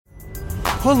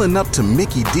Pulling up to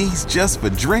Mickey D's just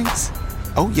for drinks?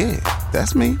 Oh yeah,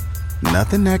 that's me.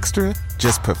 Nothing extra,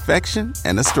 just perfection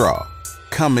and a straw.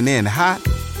 Coming in hot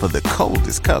for the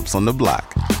coldest cups on the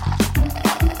block.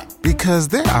 Because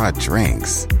there are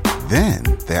drinks. Then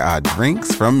there are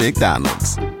drinks from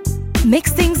McDonald's.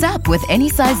 Mix things up with any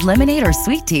size lemonade or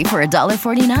sweet tea for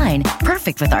 $1.49.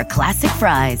 Perfect with our classic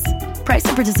fries. Price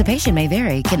and participation may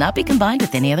vary. Cannot be combined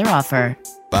with any other offer.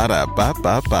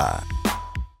 Ba-da-ba-ba-ba.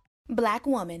 Black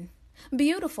woman.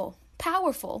 Beautiful,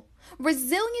 powerful,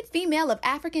 resilient female of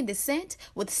African descent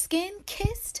with skin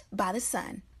kissed by the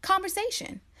sun.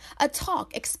 Conversation. A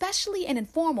talk, especially an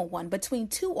informal one, between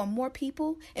two or more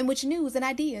people in which news and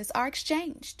ideas are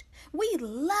exchanged. We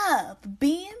love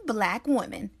being Black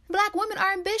women. Black women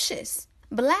are ambitious.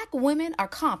 Black women are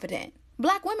confident.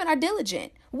 Black women are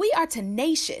diligent. We are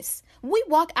tenacious. We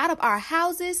walk out of our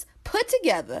houses put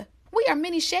together. We are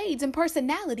many shades and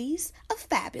personalities of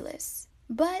fabulous.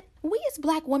 But we as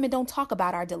Black women don't talk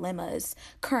about our dilemmas,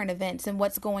 current events, and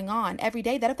what's going on every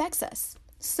day that affects us.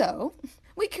 So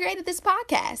we created this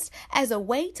podcast as a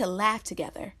way to laugh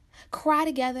together, cry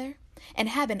together, and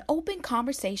have an open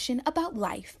conversation about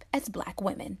life as Black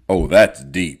women. Oh, that's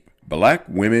deep. Black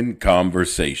Women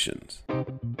Conversations.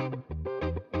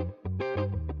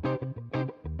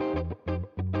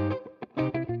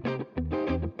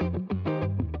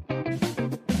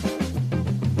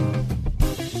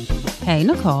 Hey,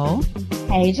 Nicole.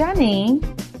 Hey, Johnny.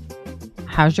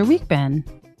 How's your week been?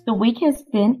 The week has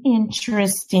been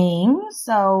interesting.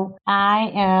 So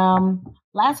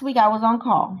last week I was on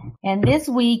call, and this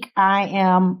week I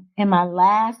am in my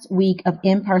last week of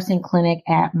in-person clinic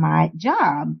at my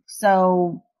job.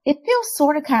 So it feels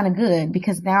sort of kind of good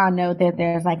because now I know that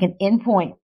there's like an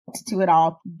endpoint to it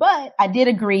all. But I did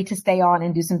agree to stay on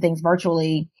and do some things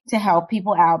virtually to help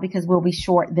people out because we'll be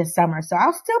short this summer. So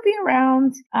I'll still be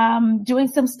around doing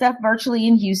some stuff virtually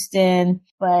in Houston,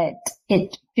 but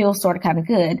it feels sort of kind of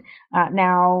good.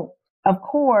 Now, of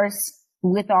course,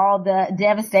 with all the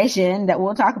devastation that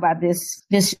we'll talk about this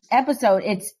episode,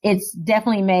 it's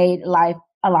definitely made life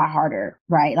a lot harder,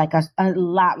 right? Like a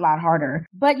lot harder.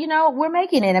 But, we're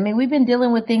making it. I mean, we've been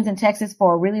dealing with things in Texas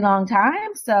for a really long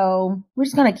time. So we're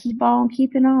just going to keep on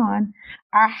keeping on.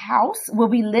 Our house will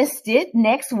be listed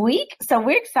next week. So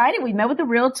we're excited. We met with the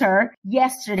realtor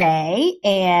yesterday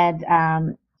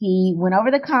and he went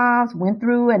over the comps, went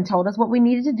through and told us what we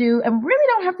needed to do and really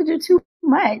don't have to do too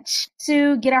much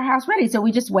to get our house ready. So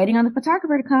we're just waiting on the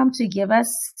photographer to come to give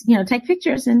us, take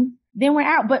pictures and then we're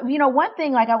out. But, one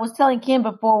thing, like I was telling Kim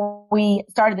before we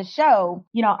started the show,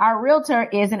 our realtor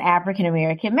is an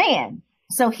African-American man.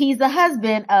 So he's the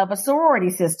husband of a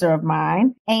sorority sister of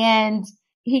mine. And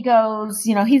he goes,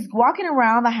 he's walking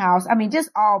around the house. I mean, just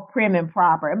all prim and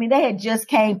proper. I mean, they had just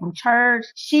came from church.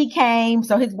 She came.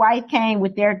 So his wife came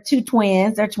with their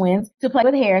twins to play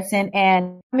with Harrison.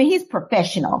 And I mean, he's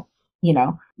professional.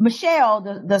 Michelle,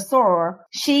 the soror,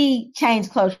 she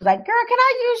changed clothes. She was like, girl, can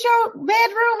I use your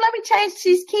bedroom? Let me change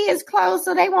these kids' clothes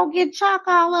so they won't get chalk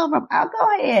all over them. I'll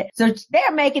go ahead. So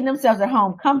they're making themselves at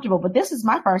home comfortable. But this is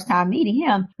my first time meeting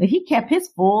him. But he kept his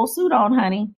full suit on,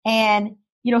 honey. And,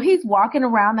 he's walking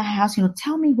around the house,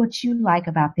 tell me what you like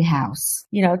about the house.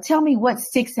 Tell me what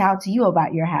sticks out to you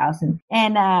about your house.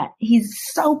 And he's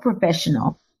so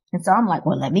professional. And so I'm like,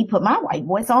 well, let me put my white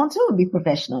voice on too and be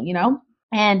professional,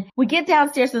 And we get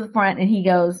downstairs to the front and he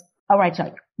goes, all right,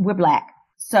 y'all, we're Black.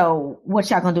 So what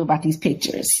y'all gonna do about these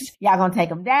pictures? Y'all gonna take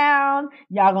them down?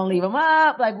 Y'all gonna leave them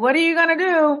up? Like, what are you gonna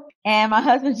do? And my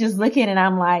husband's just looking and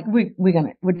I'm like, we're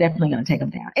definitely gonna take them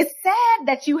down. It's sad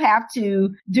that you have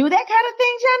to do that kind of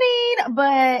thing, Janine,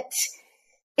 but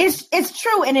it's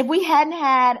true. And if we hadn't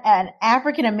had an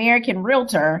African-American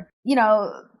realtor,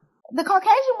 the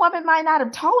Caucasian woman might not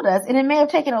have told us and it may have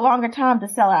taken a longer time to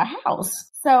sell our house.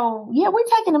 So, yeah, we're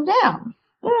taking them down.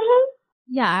 Mm-hmm.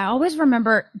 Yeah, I always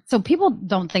remember. So people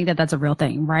don't think that that's a real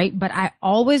thing, right? But I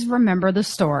always remember the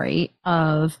story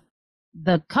of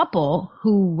the couple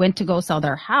who went to go sell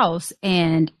their house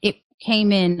and it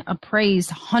came in appraised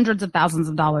hundreds of thousands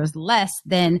of dollars less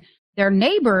than their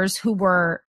neighbors who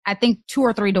were, I think, 2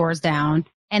 or 3 doors down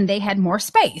and they had more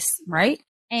space, right?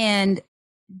 And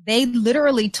they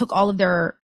literally took all of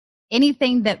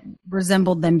anything that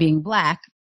resembled them being Black,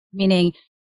 meaning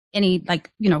any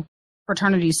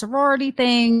fraternity sorority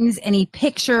things, any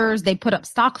pictures, they put up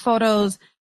stock photos,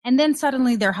 and then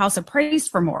suddenly their house appraised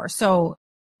for more. So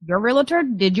your realtor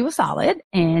did you a solid.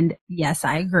 And yes,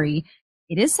 I agree.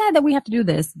 It is sad that we have to do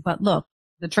this, but look,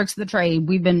 the tricks of the trade,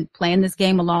 we've been playing this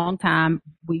game a long time.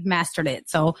 We've mastered it.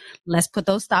 So let's put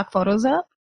those stock photos up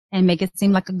and make it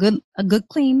seem like a good,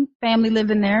 clean family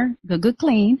living there, good,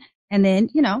 clean. And then,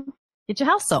 get your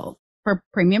house sold for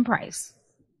premium price.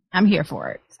 I'm here for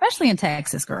it, especially in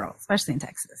Texas, girl, especially in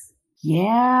Texas.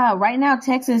 Yeah, right now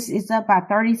Texas is up by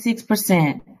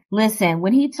 36%. Listen,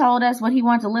 when he told us what he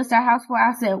wanted to list our house for,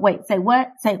 I said, wait, say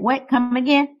what? Say what? Come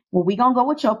again? Well, we're going to go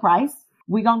with your price.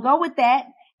 We're going to go with that.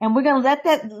 And we're going to let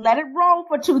it roll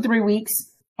for 2-3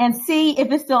 weeks and see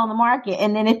if it's still on the market.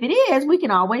 And then if it is, we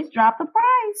can always drop the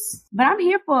price. But I'm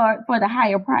here for the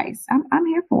higher price. I'm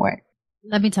here for it.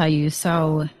 Let me tell you.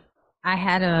 So I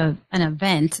had an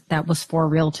event that was for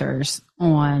realtors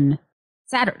on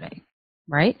Saturday,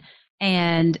 right?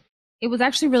 And it was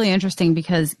actually really interesting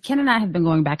because Ken and I have been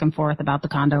going back and forth about the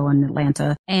condo in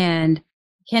Atlanta. And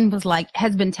Ken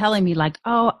has been telling me like,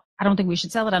 oh, I don't think we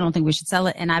should sell it. I don't think we should sell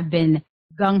it. And I've been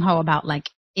gung ho about like,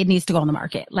 it needs to go on the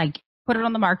market. Like, put it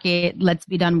on the market. Let's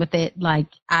be done with it. Like,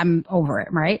 I'm over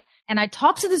it. Right. And I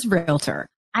talked to this realtor.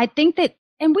 I think that,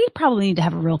 and we probably need to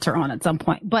have a realtor on at some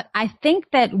point, but I think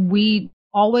that we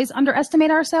always underestimate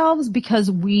ourselves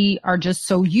because we are just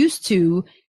so used to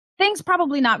things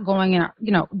probably not going in,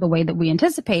 the way that we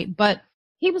anticipate. But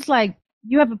he was like,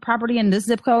 you have a property in this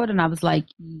zip code? And I was like,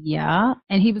 yeah.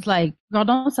 And he was like, girl,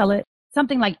 don't sell it.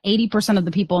 Something like 80% of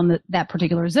the people in that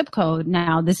particular zip code,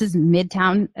 now this is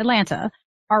Midtown Atlanta,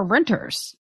 are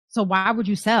renters. So why would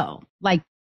you sell? Like,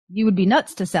 you would be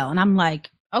nuts to sell. And I'm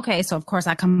like, okay. So of course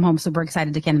I come home super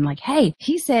excited to Ken and like, hey,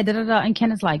 he said da da da. And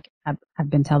Ken is like, I've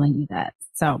been telling you that.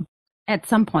 So at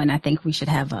some point, I think we should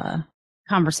have a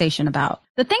conversation about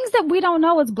the things that we don't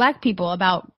know as Black people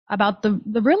about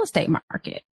the real estate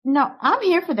market. No, I'm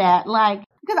here for that. Like,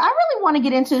 because I really want to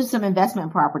get into some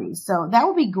investment properties. So that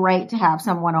would be great to have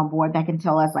someone on board that can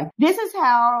tell us like, this is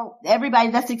how everybody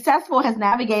that's successful has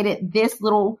navigated this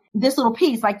little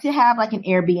piece, like to have like an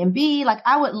Airbnb. Like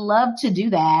I would love to do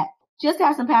that. Just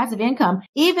have some passive income,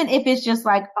 even if it's just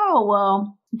like, oh,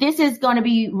 well, this is going to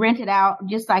be rented out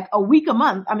just like a week a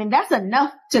month. I mean, that's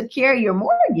enough to carry your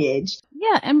mortgage.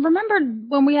 Yeah. And remember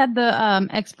when we had the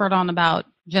expert on about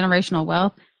generational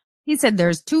wealth, he said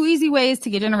there's 2 easy ways to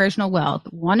get generational wealth.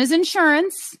 One is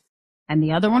insurance and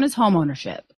the other one is home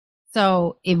ownership.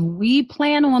 So if we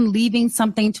plan on leaving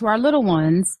something to our little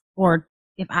ones, or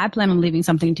if I plan on leaving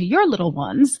something to your little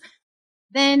ones,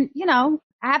 then,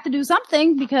 I have to do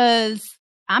something because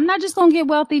I'm not just going to get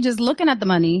wealthy just looking at the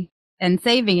money and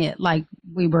saving it like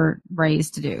we were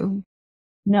raised to do.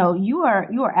 No, you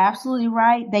are absolutely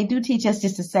right. They do teach us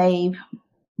just to save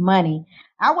money.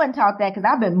 I wasn't taught that because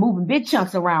I've been moving big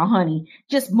chunks around, honey,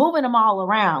 just moving them all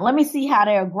around. Let me see how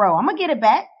they'll grow. I'm going to get it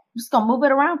back. I'm just going to move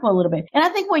it around for a little bit. And I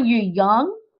think when you're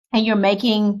young and you're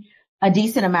making a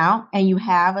decent amount and you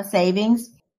have a savings,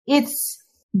 it's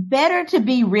better to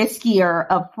be riskier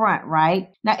up front, right?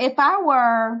 Now, if I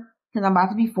were, because I'm about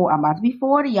to be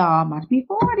 40, y'all. I'm about to be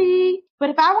 40.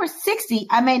 But if I were 60,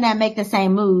 I may not make the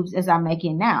same moves as I'm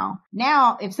making now.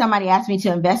 Now, if somebody asks me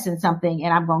to invest in something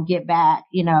and I'm going to get back,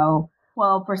 12%,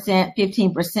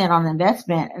 15% on the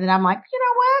investment, and then I'm like, you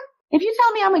know what? If you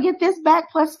tell me I'm going to get this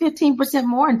back plus 15%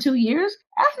 more in 2 years,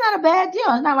 that's not a bad deal.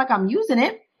 It's not like I'm using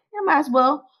it. I might as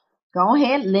well go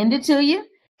ahead, lend it to you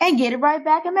and get it right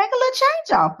back and make a little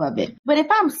change off of it. But if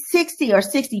I'm 60 or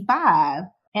 65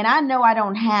 and I know I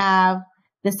don't have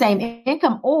the same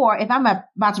income, or if I'm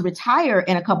about to retire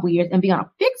in a couple of years and be on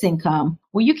a fixed income,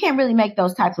 well, you can't really make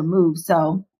those types of moves.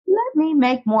 So let me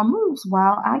make more moves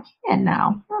while I can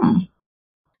now.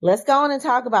 Let's go on and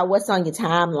talk about what's on your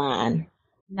timeline.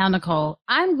 Now, Nicole,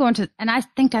 I'm going to, and I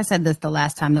think I said this the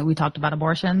last time that we talked about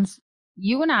abortions.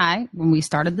 You and I, when we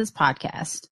started this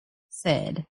podcast,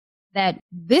 said that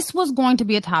this was going to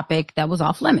be a topic that was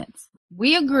off limits.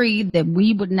 We agreed that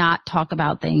we would not talk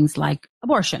about things like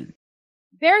abortion.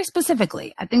 Very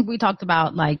specifically, I think we talked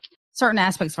about like certain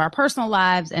aspects of our personal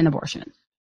lives and abortion.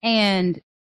 And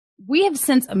we have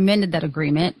since amended that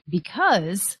agreement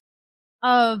because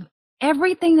of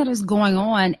everything that is going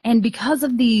on and because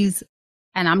of these,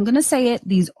 and I'm going to say it,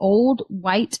 these old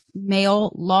white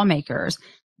male lawmakers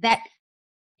that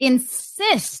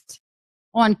insist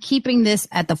on keeping this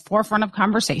at the forefront of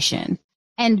conversation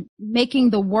and making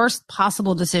the worst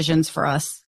possible decisions for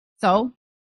us. So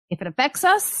if it affects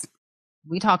us,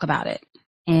 we talk about it.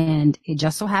 And it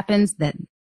just so happens that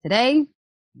today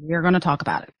we're going to talk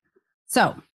about it.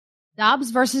 So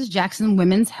Dobbs versus Jackson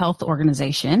Women's Health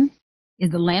Organization is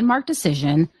the landmark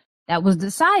decision that was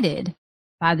decided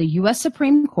by the U.S.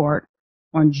 Supreme Court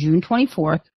on June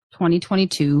 24th,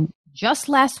 2022, just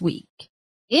last week.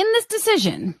 In this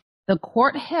decision, the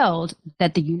court held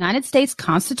that the United States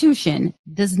Constitution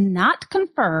does not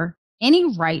confer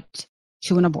any right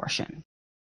to an abortion,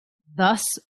 thus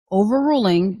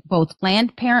overruling both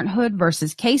Planned Parenthood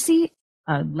versus Casey,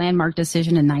 a landmark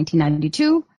decision in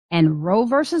 1992, and Roe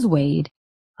versus Wade,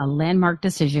 a landmark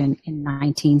decision in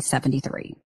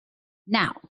 1973.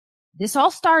 Now, this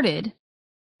all started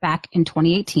back in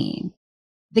 2018.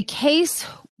 The case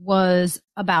was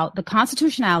about the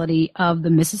constitutionality of the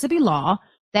Mississippi law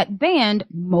that banned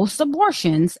most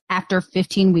abortions after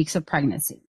 15 weeks of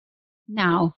pregnancy.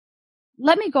 Now,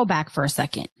 let me go back for a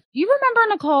second. Do you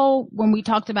remember, Nicole, when we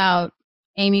talked about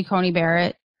Amy Coney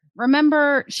Barrett?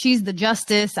 Remember, she's the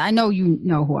justice. I know you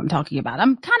know who I'm talking about.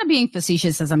 I'm kind of being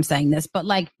facetious as I'm saying this, but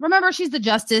remember, she's the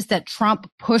justice that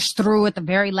Trump pushed through at the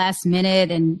very last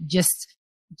minute, and just,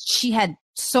 she had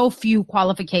so few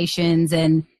qualifications,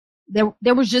 and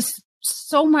there was just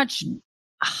so much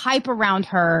hype around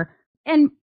her, and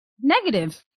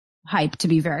negative hype, to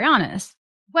be very honest.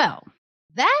 Well,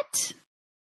 that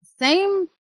same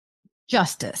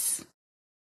justice,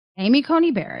 Amy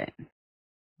Coney Barrett,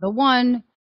 the one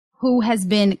who has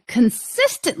been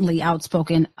consistently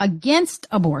outspoken against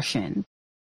abortion,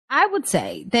 I would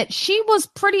say that she was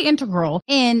pretty integral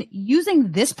in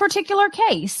using this particular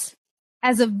case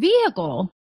as a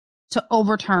vehicle to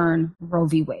overturn Roe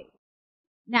v. Wade.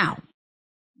 Now,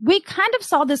 we kind of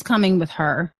saw this coming with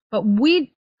her, but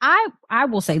I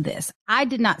will say this, I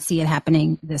did not see it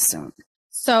happening this soon.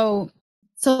 So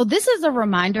this is a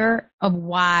reminder of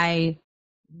why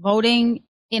voting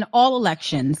in all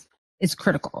elections is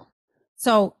critical.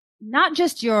 So not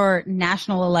just your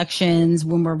national elections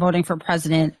when we're voting for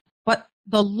president, but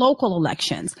the local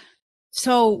elections.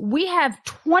 So we have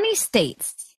 20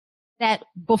 states that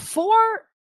before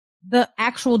the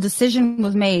actual decision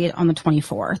was made on the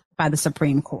 24th by the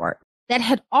Supreme Court that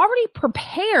had already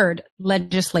prepared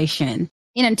legislation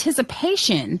in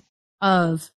anticipation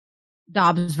of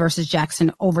Dobbs versus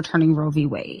Jackson overturning Roe v.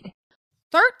 Wade,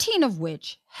 13 of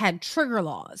which had trigger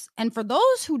laws. And for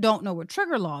those who don't know what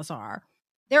trigger laws are,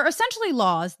 they're essentially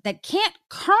laws that can't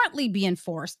currently be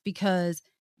enforced because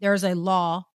there's a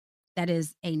law that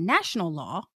is a national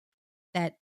law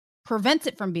that prevents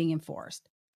it from being enforced.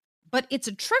 But it's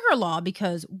a trigger law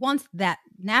because once that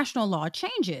national law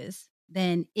changes,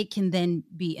 then it can then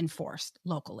be enforced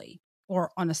locally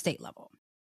or on a state level.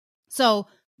 So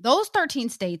those 13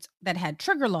 states that had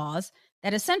trigger laws,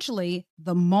 that essentially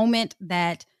the moment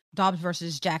that Dobbs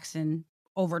versus Jackson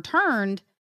overturned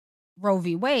Roe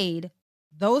v. Wade,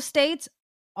 those states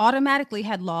automatically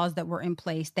had laws that were in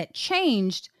place that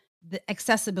changed the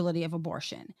accessibility of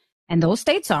abortion. And those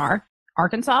states are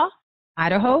Arkansas,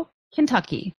 Idaho,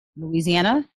 Kentucky,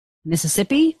 Louisiana,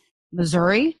 Mississippi,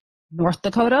 Missouri, North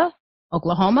Dakota,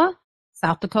 Oklahoma,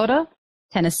 South Dakota,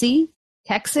 Tennessee,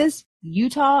 Texas,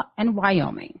 Utah, and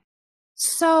Wyoming.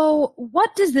 So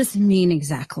what does this mean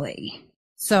exactly?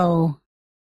 So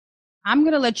I'm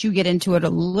going to let you get into it a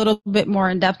little bit more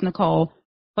in depth, Nicole,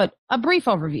 but a brief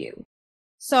overview.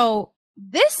 So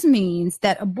this means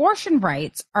that abortion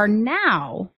rights are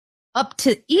now up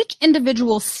to each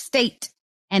individual state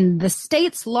and the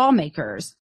state's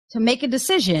lawmakers to make a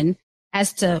decision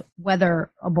as to whether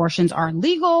abortions are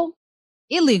legal,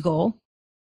 illegal,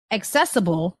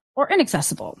 accessible, or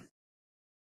inaccessible.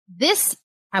 This,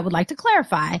 I would like to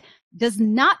clarify, does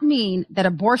not mean that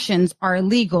abortions are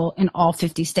illegal in all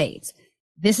 50 states.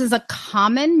 This is a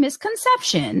common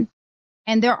misconception,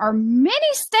 and there are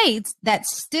many states that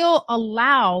still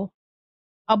allow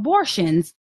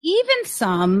abortions, even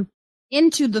some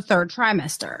into the third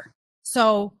trimester.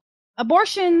 So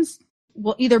abortions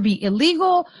will either be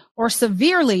illegal or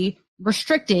severely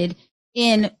restricted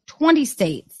in 20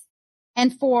 states.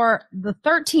 And for the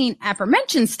 13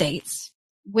 aforementioned states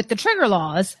with the trigger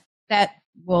laws that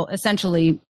will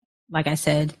essentially, like I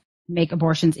said, make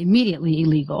abortions immediately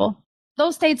illegal,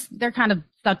 those states, they're kind of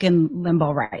stuck in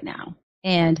limbo right now.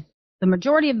 And the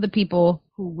majority of the people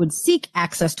who would seek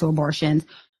access to abortions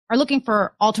are looking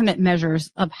for alternate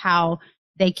measures of how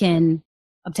they can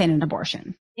obtain an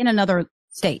abortion in another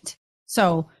state.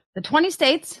 So the 20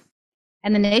 states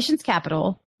and the nation's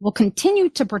capital will continue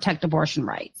to protect abortion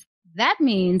rights. That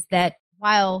means that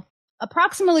while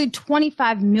approximately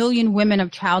 25 million women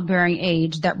of childbearing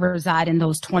age that reside in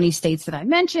those 20 states that I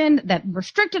mentioned that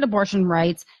restricted abortion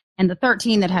rights and the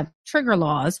 13 that have trigger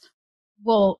laws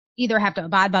will either have to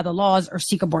abide by the laws or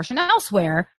seek abortion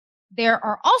elsewhere, there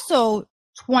are also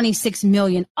 26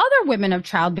 million other women of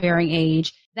childbearing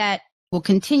age that will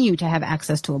continue to have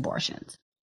access to abortions.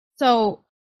 So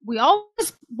we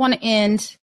always want to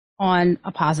end on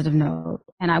a positive note.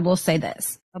 And I will say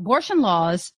this, abortion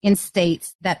laws in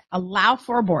states that allow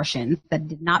for abortion, that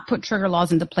did not put trigger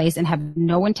laws into place and have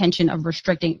no intention of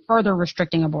further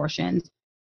restricting abortions,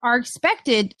 are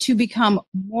expected to become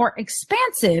more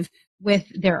expansive with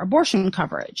their abortion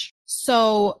coverage.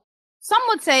 So some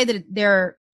would say that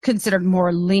they're considered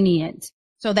more lenient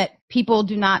so that people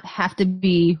do not have to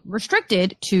be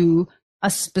restricted to a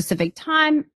specific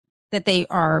time that they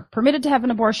are permitted to have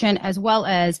an abortion, as well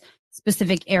as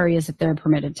specific areas that they're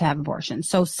permitted to have abortion.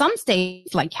 So some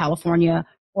states like California,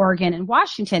 Oregon, and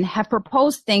Washington have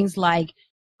proposed things like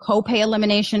copay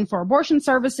elimination for abortion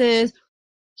services,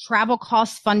 travel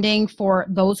cost funding for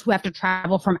those who have to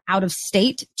travel from out of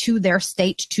state to their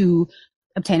state to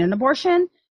obtain an abortion.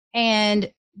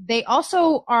 And they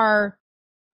also are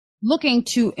looking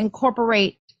to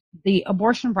incorporate the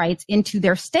abortion rights into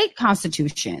their state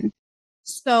constitution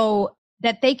so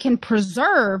that they can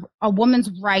preserve a woman's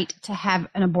right to have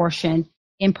an abortion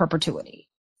in perpetuity.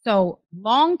 So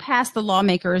long past the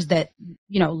lawmakers that,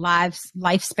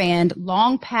 lifespan,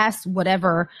 long past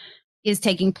whatever is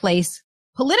taking place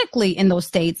politically in those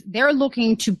states, they're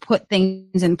looking to put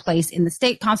things in place in the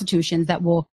state constitutions that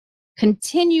will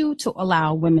continue to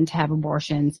allow women to have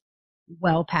abortions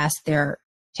well past their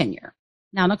tenure.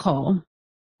 Now, Nicole,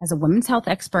 as a women's health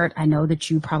expert, I know that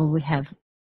you probably have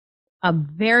a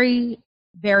very,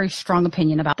 very strong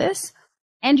opinion about this.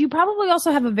 And you probably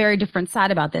also have a very different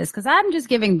side about this, because I'm just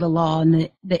giving the law and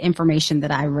the information that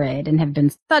I read and have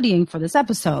been studying for this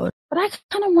episode. But I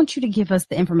kind of want you to give us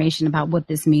the information about what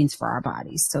this means for our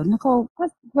bodies. So, Nicole,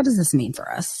 what does this mean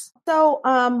for us? So,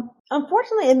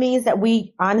 unfortunately, it means that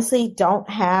we honestly don't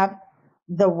have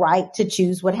the right to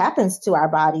choose what happens to our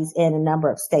bodies in a number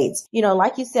of states.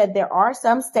 Like you said, there are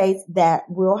some states that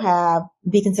will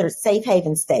be considered safe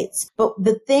haven states. But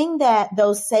the thing that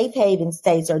those safe haven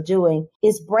states are doing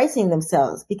is bracing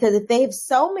themselves, because if they have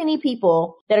so many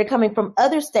people that are coming from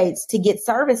other states to get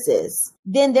services,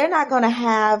 then they're not going to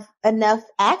have enough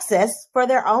access for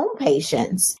their own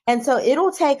patients. And so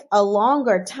it'll take a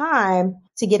longer time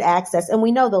to get access. And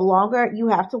we know the longer you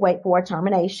have to wait for a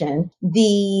termination,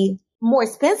 the more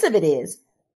expensive it is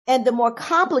and the more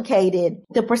complicated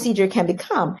the procedure can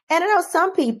become. And I know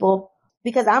some people,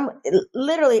 because I'm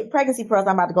literally pregnancy pearls,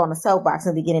 I'm about to go on a soapbox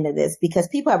in the beginning of this, because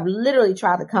people have literally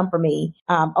tried to come for me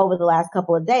over the last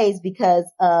couple of days because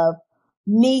of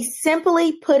me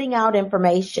simply putting out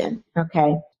information.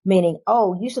 Okay. Meaning,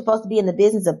 you're supposed to be in the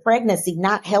business of pregnancy,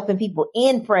 not helping people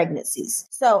in pregnancies.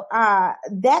 So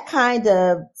that kind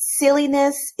of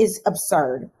silliness is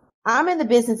absurd. I'm in the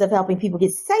business of helping people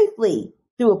get safely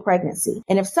through a pregnancy.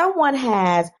 And if someone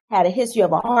has had a history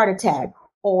of a heart attack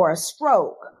or a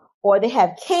stroke, or they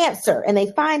have cancer and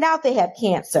they find out they have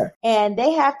cancer, and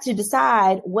they have to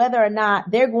decide whether or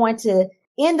not they're going to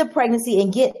end the pregnancy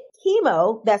and get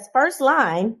chemo that's first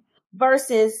line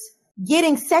versus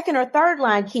getting second or third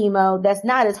line chemo that's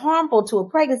not as harmful to a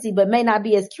pregnancy but may not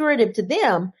be as curative to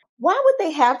them, why would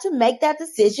they have to make that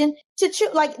decision to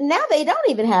choose? Like, now they don't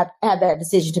even have that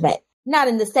decision to make. Not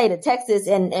in the state of Texas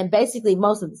and basically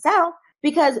most of the South,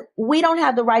 because we don't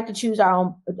have the right to choose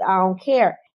our own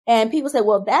care. And people say,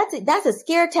 well, that's a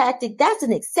scare tactic. That's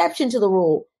an exception to the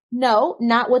rule. No,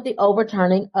 not with the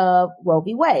overturning of Roe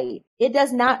v. Wade. It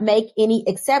does not make any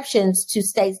exceptions to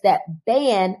states that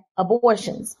ban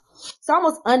abortions. It's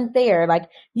almost unfair. Like,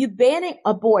 you banning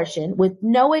abortion with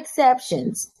no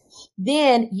exceptions,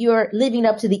 then you're living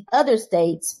up to the other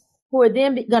states who are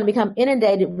then going to become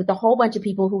inundated with a whole bunch of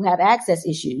people who have access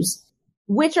issues,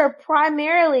 which are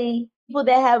primarily people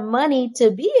that have money to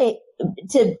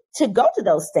go to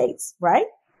those states, right?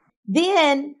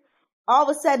 Then all of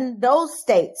a sudden those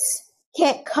states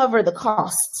can't cover the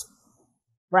costs,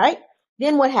 right?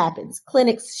 Then what happens?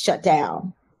 Clinics shut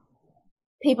down.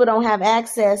 People don't have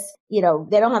access, they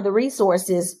don't have the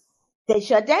resources, they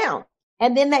shut down.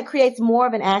 And then that creates more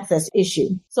of an access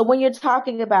issue. So when you're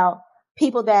talking about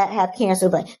people that have cancer,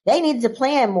 but they need to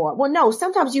plan more. Well, no,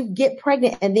 sometimes you get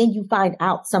pregnant and then you find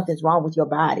out something's wrong with your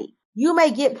body. You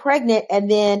may get pregnant and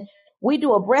then we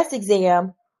do a breast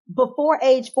exam before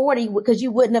age 40 because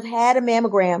you wouldn't have had a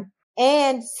mammogram,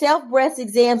 and self-breast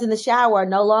exams in the shower are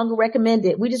no longer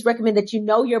recommended. We just recommend that you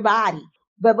know your body.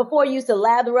 But before you used to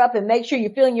lather up and make sure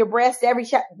you're feeling your breast every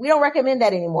shot, we don't recommend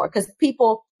that anymore because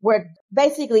people were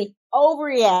basically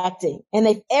overreacting,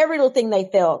 and every little thing they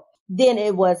felt, then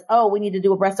it was, we need to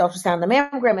do a breast ultrasound and a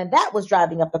mammogram, and that was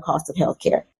driving up the cost of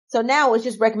healthcare. So now it's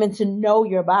just recommended to know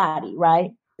your body,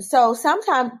 right? So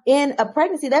sometime in a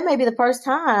pregnancy, that may be the first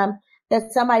time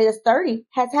that somebody that's 30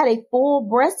 has had a full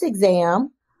breast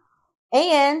exam,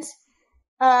 and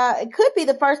it could be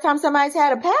the first time somebody's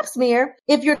had a pap smear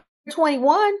if you're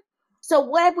 21. So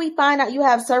what if we find out you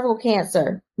have cervical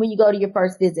cancer when you go to your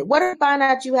first visit? What if we find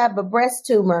out you have a breast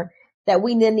tumor that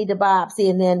we then need to biopsy,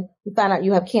 and then we find out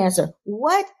you have cancer?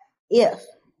 What if?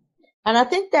 And I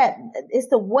think that it's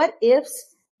the what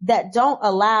ifs that don't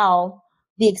allow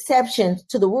the exceptions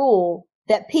to the rule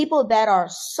that people that are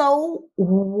so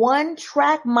one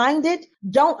track minded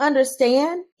don't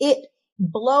understand. It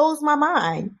blows my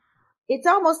mind. It's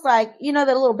almost like, you know,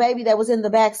 that little baby that was in the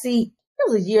back seat, it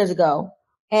was years ago,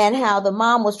 and how the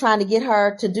mom was trying to get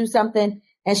her to do something.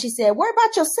 And she said, worry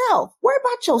about yourself. Worry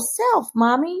about yourself,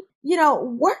 mommy. You know,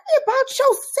 worry about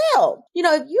yourself. You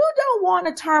know, if you don't want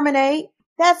to terminate,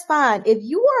 that's fine. If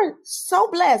you are so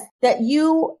blessed that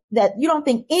you don't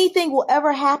think anything will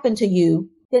ever happen to you,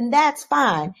 then that's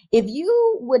fine. If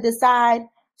you would decide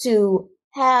to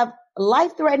have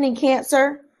life-threatening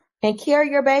cancer and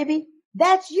carry your baby,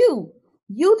 that's you.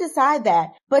 You decide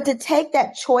that. But to take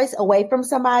that choice away from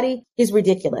somebody is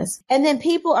ridiculous. And then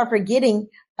people are forgetting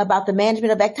about the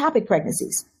management of ectopic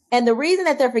pregnancies. And the reason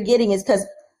that they're forgetting is because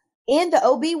in the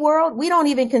OB world, we don't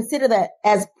even consider that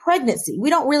as pregnancy. We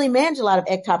don't really manage a lot of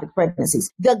ectopic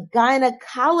pregnancies. The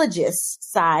gynecologist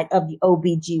side of the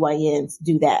OBGYNs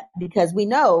do that because we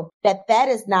know that that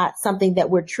is not something that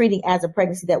we're treating as a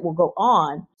pregnancy that will go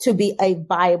on to be a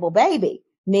viable baby,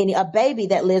 meaning a baby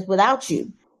that lives without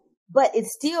you. But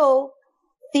it's still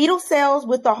fetal cells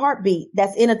with a heartbeat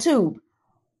that's in a tube.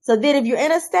 So then if you're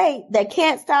in a state that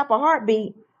can't stop a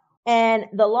heartbeat and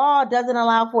the law doesn't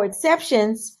allow for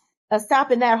exceptions of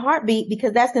stopping that heartbeat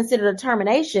because that's considered a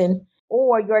termination,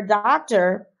 or your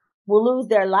doctor will lose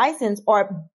their license,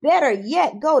 or better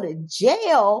yet, go to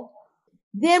jail,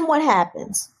 then what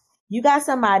happens? You got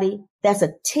somebody that's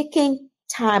a ticking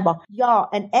time bomb. Y'all,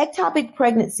 an ectopic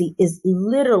pregnancy is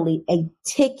literally a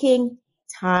ticking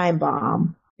time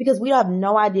bomb because we have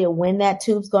no idea when that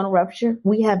tube's going to rupture.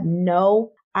 We have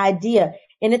no idea.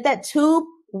 And if that tube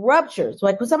ruptures,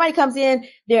 like when somebody comes in,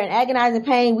 they're in agonizing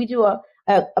pain, we do a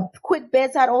quick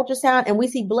bedside ultrasound and we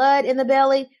see blood in the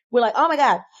belly. We're like, oh my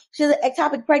God, she has an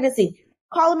ectopic pregnancy.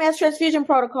 Call a mass transfusion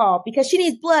protocol because she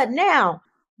needs blood now.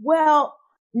 Well,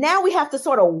 now we have to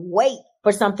sort of wait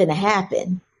for something to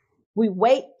happen. We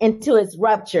wait until it's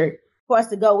ruptured for us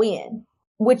to go in,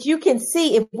 which you can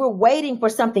see if we're waiting for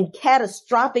something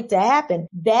catastrophic to happen,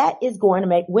 that is going to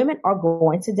make women are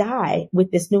going to die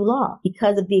with this new law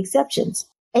because of the exceptions.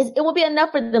 It will be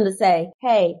enough for them to say,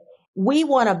 hey, we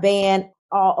want to ban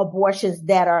all abortions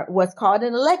that are what's called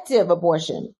an elective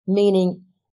abortion, meaning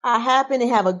I happen to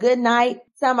have a good night.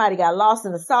 Somebody got lost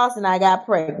in the sauce and I got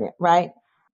pregnant, right?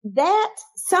 That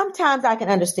sometimes I can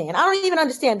understand. I don't even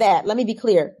understand that. Let me be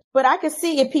clear. But I could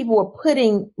see if people were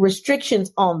putting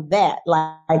restrictions on that,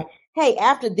 like, hey,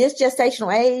 after this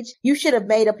gestational age, you should have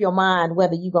made up your mind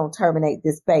whether you're going to terminate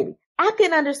this baby. I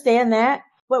can understand that.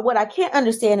 But what I can't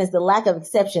understand is the lack of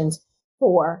exceptions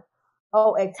for,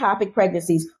 ectopic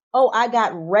pregnancies. Oh, I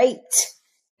got raped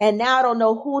and now I don't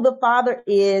know who the father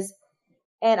is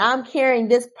and I'm carrying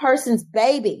this person's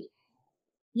baby.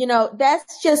 You know,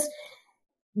 that's just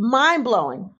mind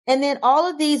blowing. And then all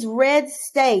of these red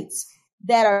states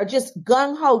that are just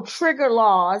gung-ho trigger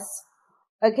laws,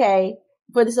 okay,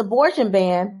 for this abortion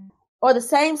ban, or the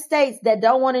same states that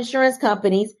don't want insurance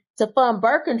companies to fund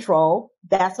birth control.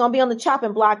 That's going to be on the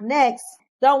chopping block next.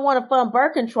 Don't want to fund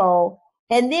birth control.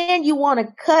 And then you want to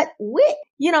cut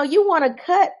you want to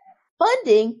cut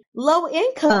funding low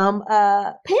income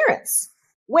parents.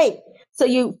 Wait, so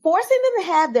you forcing them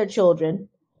to have their children,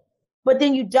 but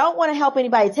then you don't want to help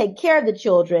anybody take care of the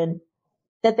children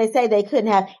that they say they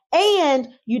couldn't have. And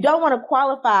you don't want to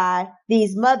qualify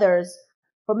these mothers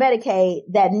for Medicaid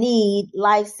that need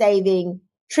life-saving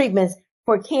treatments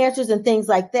for cancers and things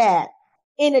like that,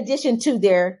 in addition to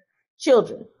their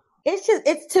children.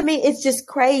 To me, it's just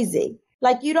crazy.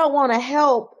 Like, you don't want to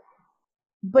help,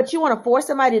 but you want to force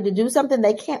somebody to do something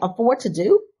they can't afford to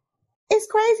do? It's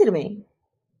crazy to me.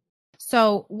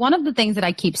 So one of the things that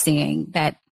I keep seeing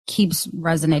that keeps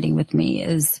resonating with me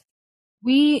is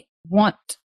we want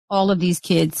all of these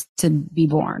kids to be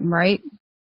born, right?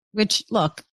 Which,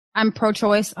 look, I'm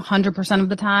pro-choice 100% of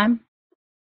the time.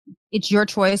 It's your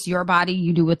choice, your body,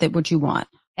 you do with it what you want.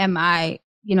 Am I,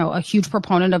 a huge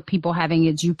proponent of people having,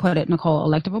 as you put it, Nicole,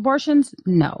 elective abortions?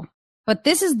 No. But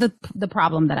this is the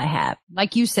problem that I have.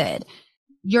 Like you said,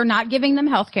 you're not giving them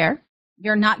health care.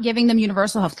 You're not giving them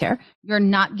universal health care. You're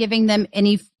not giving them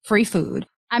any free food.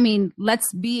 I mean,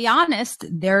 let's be honest.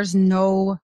 There's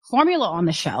no formula on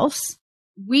the shelves.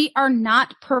 We are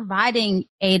not providing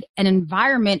an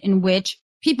environment in which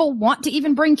people want to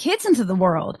even bring kids into the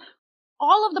world.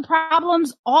 All of the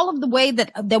problems, all of the way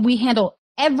that we handle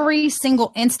every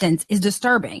single instance is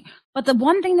disturbing. But the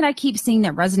one thing that I keep seeing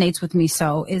that resonates with me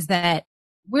so is that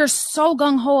we're so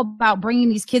gung-ho about bringing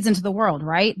these kids into the world,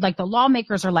 right? Like the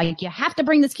lawmakers are like, you have to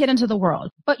bring this kid into the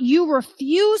world, but you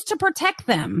refuse to protect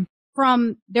them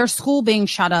from their school being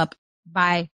shot up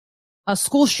by a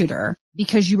school shooter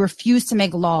because you refuse to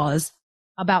make laws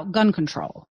about gun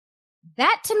control.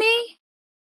 That to me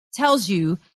tells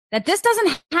you that this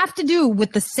doesn't have to do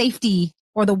with the safety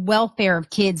or the welfare of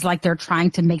kids like they're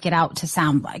trying to make it out to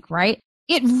sound like, right?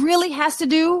 It really has to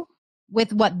do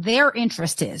with what their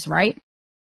interest is, right?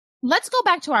 Let's go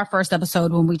back to our first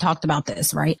episode when we talked about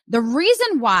this, right? The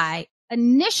reason why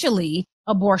initially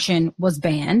abortion was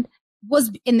banned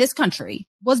was in this country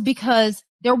was because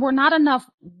there were not enough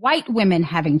white women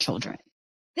having children.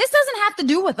 This doesn't have to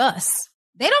do with us.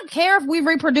 They don't care if we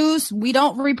reproduce, we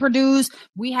don't reproduce,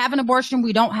 we have an abortion,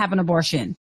 we don't have an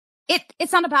abortion.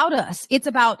 It's not about us. It's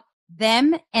about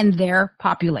them and their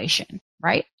population,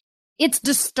 right? It's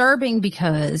disturbing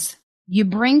because you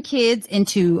bring kids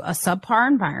into a subpar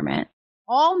environment,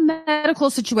 all medical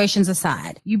situations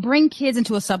aside, you bring kids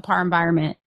into a subpar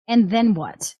environment, and then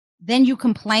what? Then you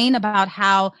complain about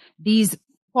how these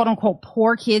quote unquote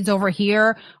poor kids over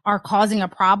here are causing a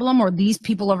problem, or these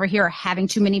people over here are having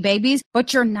too many babies,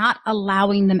 but you're not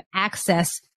allowing them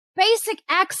basic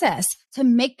access to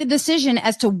make the decision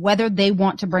as to whether they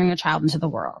want to bring a child into the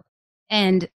world.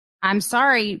 And I'm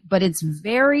sorry, but it's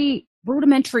very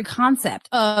rudimentary concept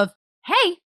of,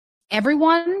 hey,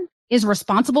 everyone is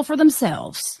responsible for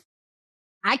themselves.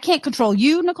 I can't control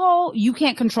you, Nicole. You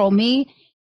can't control me,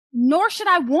 nor should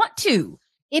I want to.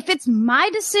 If it's my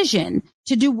decision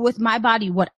to do with my body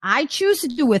what I choose to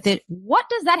do with it, what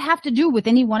does that have to do with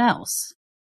anyone else?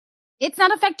 It's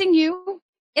not affecting you.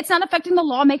 It's not affecting the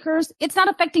lawmakers. It's not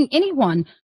affecting anyone.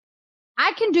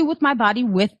 I can do with my body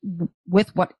with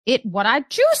what I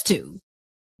choose to.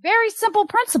 Very simple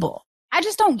principle. I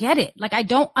just don't get it. Like, I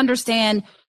don't understand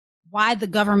why the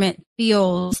government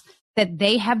feels that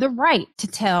they have the right to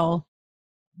tell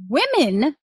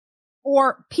women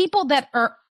or people that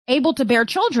are able to bear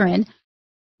children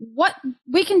what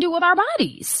we can do with our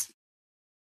bodies.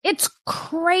 It's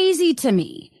crazy to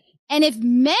me. And if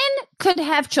men could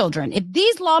have children, if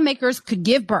these lawmakers could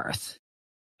give birth,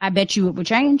 I bet you it would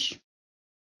change.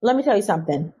 Let me tell you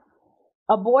something.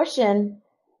 Abortion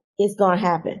is going to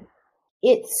happen.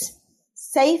 It's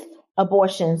safe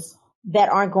abortions that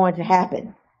aren't going to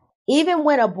happen. Even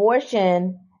when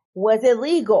abortion was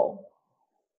illegal,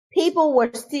 people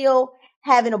were still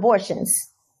having abortions.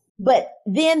 But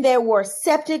then there were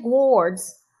septic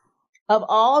wards of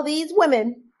all these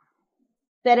women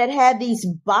that had had these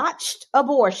botched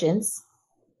abortions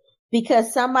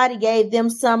because somebody gave them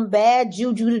some bad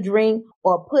juju to drink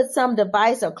or put some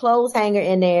device or clothes hanger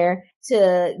in there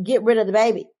to get rid of the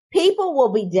baby. People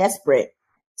will be desperate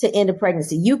to end a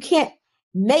pregnancy. You can't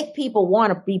make people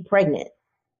want to be pregnant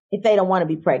if they don't want to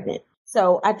be pregnant.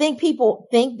 So I think people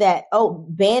think that,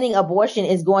 banning abortion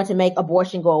is going to make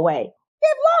abortion go away.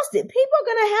 They've lost it. People are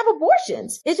going to have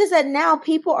abortions. It's just that now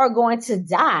people are going to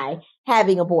die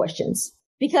having abortions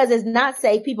because it's not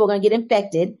safe. People are going to get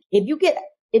infected. If you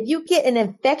get an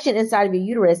infection inside of your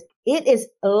uterus, it is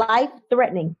life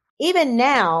threatening. Even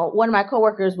now, one of my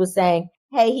coworkers was saying,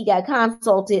 hey, he got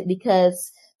consulted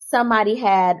because somebody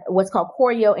had what's called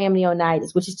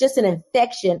chorioamnionitis, which is just an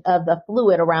infection of the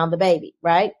fluid around the baby,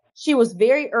 right? She was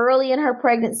very early in her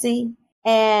pregnancy,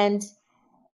 and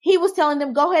he was telling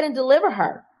them, go ahead and deliver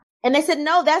her. And they said,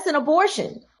 no, that's an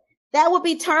abortion. That would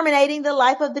be terminating the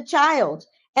life of the child.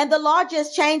 And the law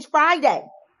just changed Friday.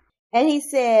 And he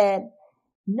said,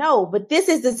 no, but this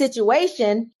is the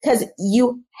situation because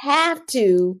you have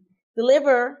to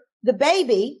deliver the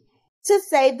baby to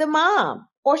save the mom,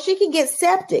 or she can get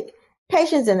septic.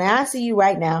 Patients in the ICU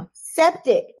right now,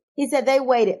 septic. He said they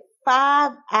waited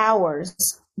 5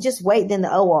 hours just waiting in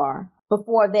the OR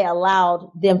before they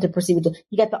allowed them to proceed with it.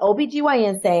 You got the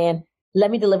OBGYN saying, let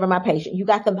me deliver my patient. You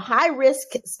got the high risk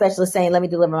specialist saying, let me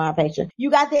deliver my patient. You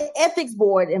got the ethics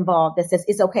board involved that says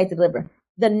it's okay to deliver.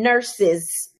 The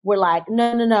nurses were like,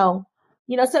 no.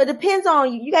 So it depends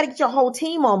on you. You got to get your whole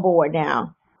team on board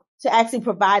now to actually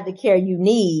provide the care you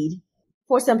need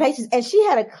for some patients. And she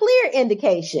had a clear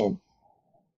indication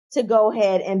to go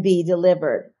ahead and be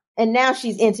delivered. And now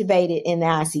she's intubated in the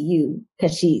ICU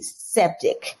because she's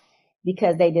septic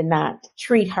because they did not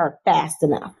treat her fast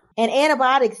enough. And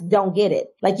antibiotics don't get it.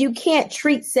 Like, you can't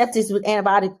treat sepsis with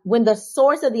antibiotics when the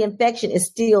source of the infection is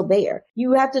still there.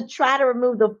 You have to try to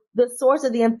remove the source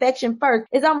of the infection first.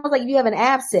 It's almost like if you have an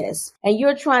abscess and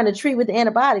you're trying to treat with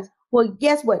antibiotics. Well,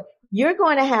 guess what? You're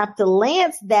going to have to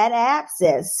lance that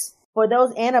abscess for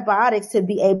those antibiotics to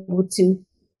be able to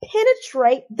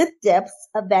penetrate the depths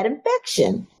of that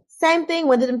infection. Same thing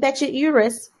with an infected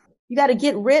uterus. You got to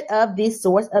get rid of the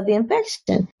source of the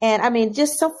infection. And I mean,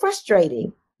 just so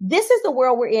frustrating. This is the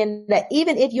world we're in, that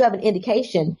even if you have an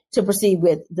indication to proceed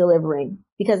with delivering,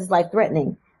 because it's life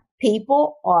threatening,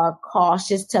 people are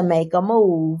cautious to make a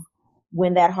move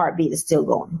when that heartbeat is still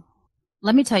going.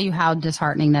 Let me tell you how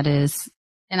disheartening that is.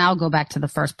 And I'll go back to the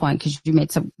first point because you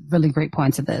made some really great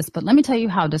points of this. But let me tell you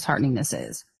how disheartening this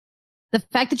is. The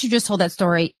fact that you just told that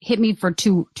story hit me for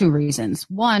two reasons.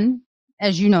 One,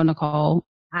 as you know, Nicole,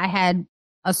 I had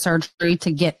a surgery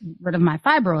to get rid of my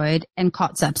fibroid and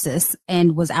caught sepsis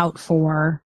and was out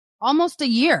for almost a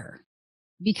year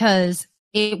because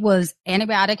it was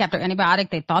antibiotic after antibiotic.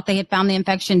 They thought they had found the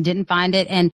infection, didn't find it.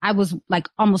 And I was like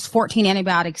almost 14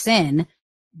 antibiotics in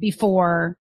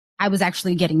before I was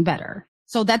actually getting better.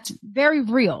 So that's very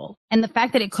real. And the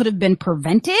fact that it could have been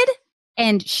prevented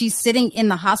and she's sitting in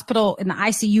the hospital in the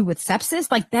ICU with sepsis,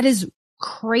 like that is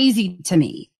crazy to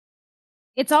me.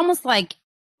 It's almost like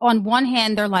on one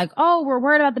hand, they're like, oh, we're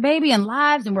worried about the baby and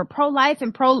lives and we're pro-life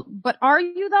and but are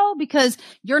you though? Because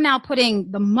you're now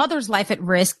putting the mother's life at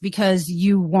risk because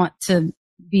you want to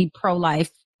be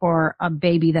pro-life for a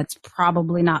baby that's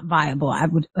probably not viable, I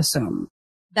would assume.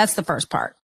 That's the first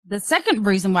part. The second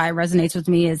reason why it resonates with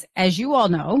me is, as you all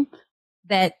know,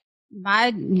 that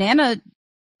my Nana,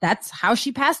 that's how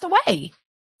she passed away.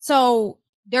 So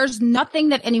there's nothing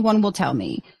that anyone will tell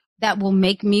me that will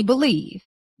make me believe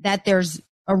that there's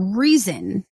a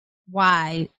reason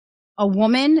why a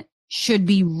woman should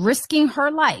be risking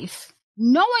her life,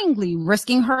 knowingly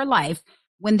risking her life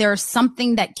when there's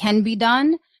something that can be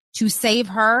done to save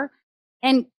her.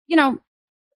 And, you know,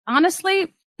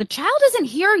 honestly, the child isn't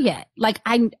here yet. Like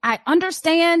I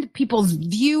understand people's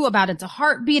view about it's a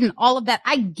heartbeat and all of that.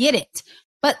 I get it.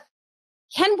 But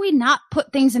can we not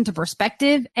put things into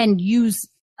perspective and use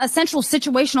essential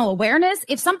situational awareness?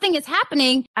 If something is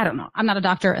happening, I don't know. I'm not a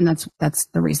doctor and that's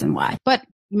the reason why. But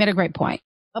you made a great point.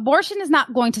 Abortion is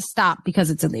not going to stop because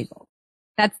it's illegal.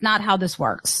 That's not how this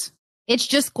works. It's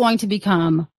just going to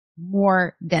become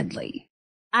more deadly.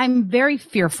 I'm very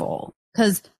fearful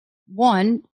because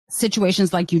one,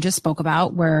 situations like you just spoke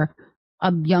about where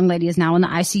a young lady is now in the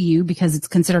ICU because it's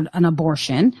considered an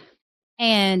abortion.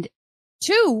 And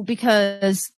two,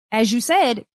 because as you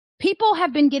said, people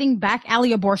have been getting back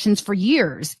alley abortions for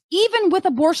years, even with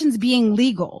abortions being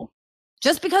legal.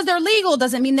 Just because they're legal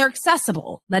doesn't mean they're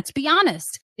accessible. Let's be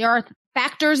honest. There are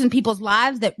factors in people's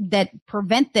lives that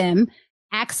prevent them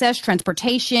access,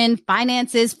 transportation,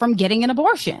 finances from getting an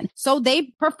abortion. So they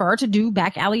prefer to do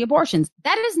back alley abortions.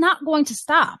 That is not going to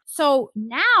stop. So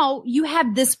now you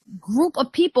have this group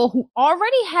of people who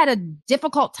already had a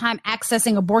difficult time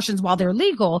accessing abortions while they're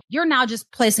legal. You're now just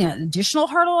placing an additional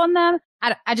hurdle on them.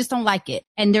 I just don't like it.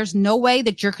 And there's no way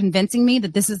that you're convincing me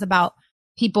that this is about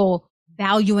people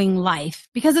valuing life,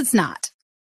 because it's not.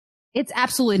 It's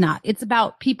absolutely not. It's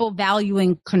about people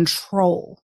valuing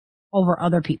control over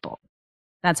other people.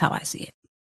 That's how I see it.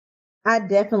 I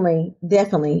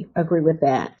definitely agree with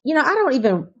that. You know, I don't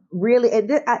even really,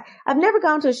 I've never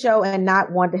gone to a show and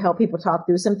not wanted to help people talk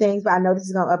through some things, but I know this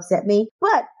is going to upset me.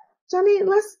 But Johnny,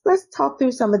 let's talk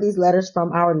through some of these letters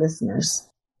from our listeners.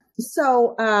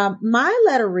 So, my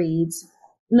letter reads,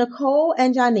 Nicole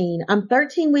and Janine, I'm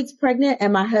 13 weeks pregnant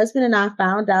and my husband and I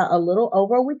found out a little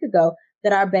over a week ago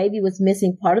that our baby was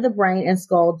missing part of the brain and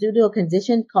skull due to a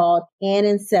condition called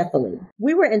anencephaly.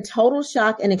 We were in total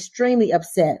shock and extremely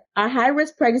upset. Our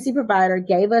high-risk pregnancy provider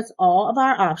gave us all of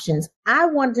our options. I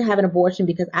wanted to have an abortion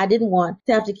because I didn't want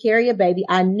to have to carry a baby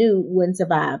I knew wouldn't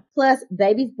survive. Plus,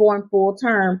 babies born full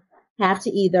term have to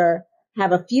either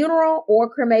have a funeral or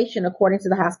cremation according to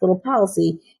the hospital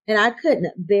policy, and I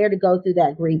couldn't bear to go through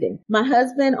that grieving. My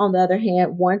husband, on the other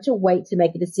hand, wanted to wait to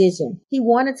make a decision. He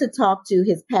wanted to talk to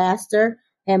his pastor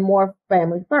and more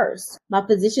family first. My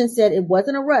physician said it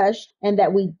wasn't a rush and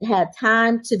that we had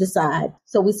time to decide.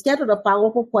 So we scheduled a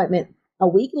follow-up appointment a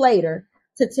week later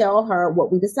to tell her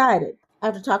what we decided.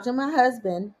 After talking to my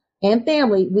husband and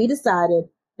family, we decided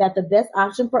that the best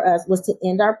option for us was to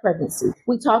end our pregnancy.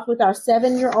 We talked with our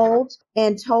 7-year-old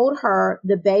and told her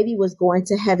the baby was going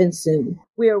to heaven soon.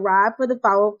 We arrived for the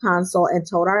follow-up consult and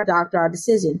told our doctor our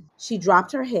decision. She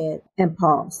dropped her head and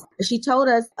paused. She told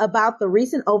us about the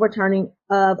recent overturning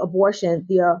of abortion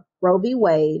via Roe v.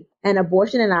 Wade, and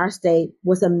abortion in our state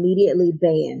was immediately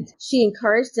banned. She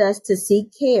encouraged us to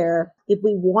seek care if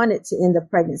we wanted to end the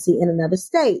pregnancy in another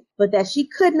state, but that she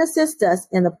couldn't assist us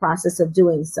in the process of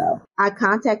doing so. I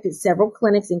contacted several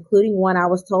clinics, including one I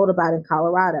was told about in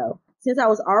Colorado. Since I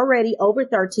was already over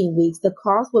 13 weeks, the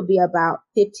cost would be about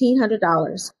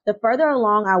 $1,500. The further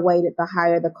along I waited, the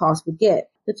higher the cost would get.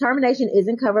 The termination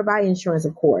isn't covered by insurance,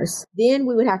 of course. Then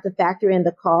we would have to factor in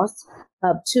the cost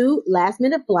of 2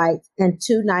 last-minute flights and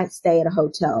 2 nights stay at a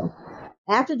hotel.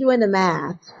 After doing the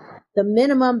math, The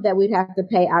minimum that we'd have to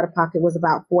pay out of pocket was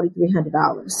about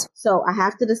 $4,300. So I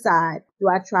have to decide, do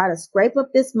I try to scrape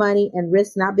up this money and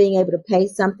risk not being able to pay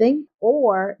something?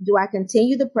 Or do I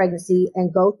continue the pregnancy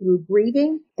and go through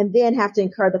grieving and then have to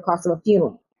incur the cost of a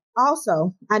funeral?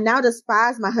 Also, I now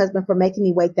despise my husband for making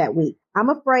me wait that week. I'm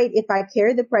afraid if I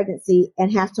carry the pregnancy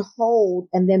and have to hold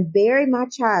and then bury my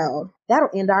child, that'll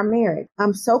end our marriage.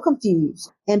 I'm so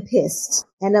confused and pissed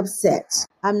and upset.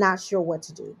 I'm not sure what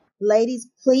to do. Ladies,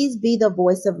 please be the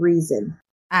voice of reason.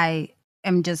 I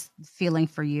am just feeling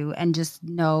for you, and just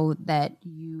know that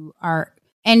you are,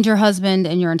 and your husband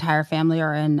and your entire family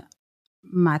are in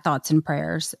my thoughts and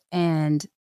prayers. And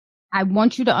I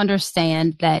want you to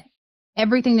understand that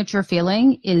everything that you're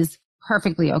feeling is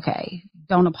perfectly okay.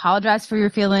 Don't apologize for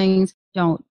your feelings.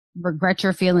 Don't regret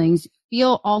your feelings.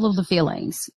 Feel all of the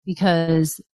feelings,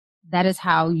 because that is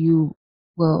how you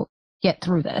will get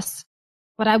through this.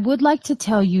 But I would like to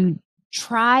tell you,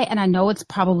 try, and I know it's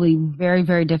probably very,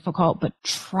 very difficult, but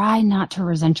try not to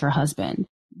resent your husband.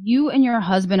 You and your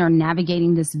husband are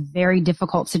navigating this very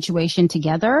difficult situation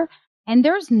together, and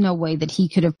there's no way that he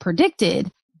could have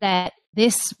predicted that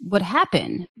this would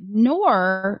happen,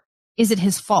 nor is it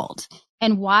his fault.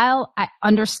 And while I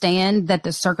understand that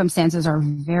the circumstances are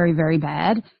very, very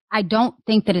bad, I don't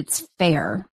think that it's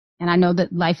fair. And I know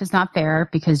that life is not fair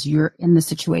because you're in the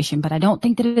situation, but I don't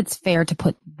think that it's fair to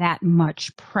put that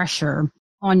much pressure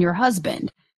on your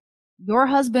husband. Your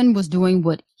husband was doing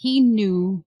what he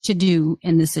knew to do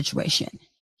in this situation.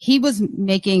 He was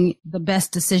making the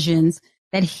best decisions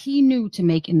that he knew to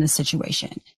make in this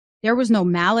situation. There was no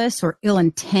malice or ill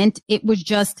intent. It was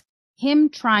just him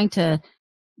trying to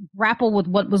grapple with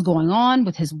what was going on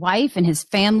with his wife and his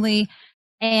family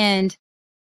and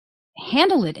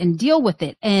handle it and deal with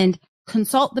it and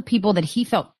consult the people that he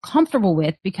felt comfortable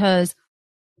with, because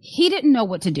he didn't know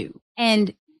what to do.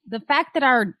 And the fact that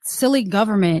our silly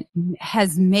government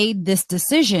has made this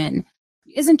decision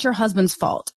isn't your husband's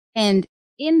fault. And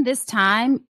in this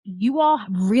time, you all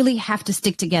really have to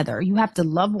stick together. You have to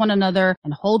love one another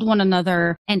and hold one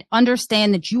another and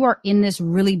understand that you are in this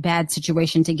really bad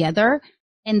situation together,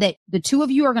 and that the two of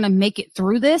you are going to make it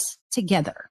through this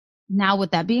together. Now,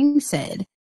 with that being said,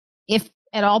 if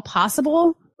at all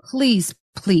possible, please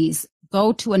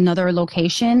go to another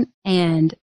location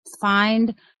and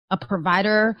find a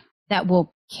provider that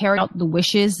will carry out the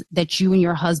wishes that you and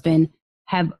your husband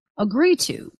have agreed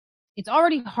to. It's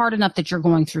already hard enough that you're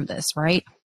going through this, right?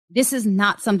 This is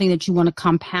not something that you want to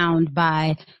compound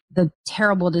by the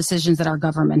terrible decisions that our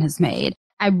government has made.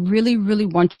 I really, really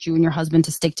want you and your husband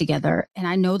to stick together. And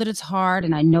I know that it's hard,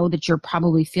 and I know that you're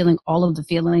probably feeling all of the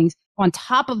feelings on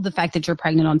top of the fact that you're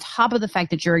pregnant, on top of the fact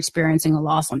that you're experiencing a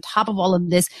loss, on top of all of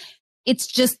this. It's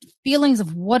just feelings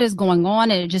of what is going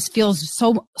on, and it just feels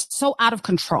so out of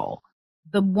control.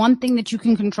 The one thing that you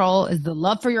can control is the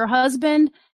love for your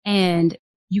husband, and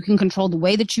you can control the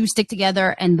way that you stick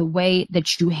together and the way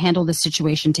that you handle the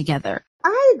situation together.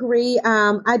 I agree.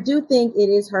 I do think it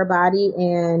is her body.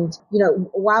 And,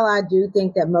 while I do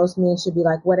think that most men should be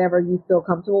like, whatever you feel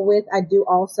comfortable with, I do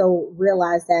also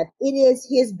realize that it is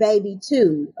his baby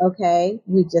too. Okay.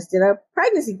 We just did a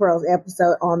Pregnancy Pearls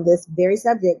episode on this very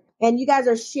subject. And you guys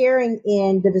are sharing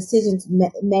in the decisions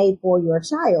made for your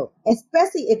child,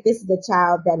 especially if this is a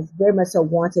child that is very much so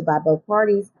wanted by both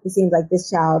parties. It seems like this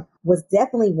child was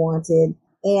definitely wanted.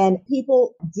 And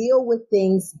people deal with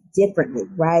things differently,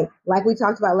 right? Like we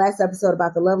talked about last episode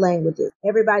about the love languages.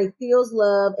 Everybody feels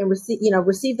love and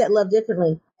receive that love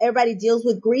differently. Everybody deals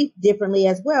with grief differently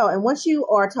as well. And once you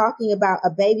are talking about a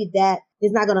baby that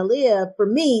is not going to live, for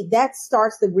me, that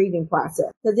starts the grieving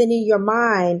process. Because then in your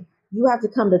mind, you have to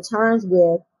come to terms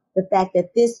with the fact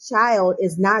that this child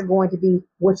is not going to be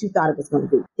what you thought it was going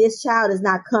to be. This child is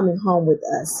not coming home with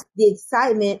us. The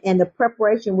excitement and the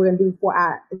preparation we're going to do for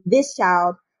this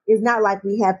child is not like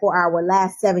we had for our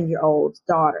last 7-year-old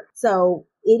daughter. So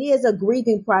it is a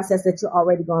grieving process that you're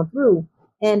already going through.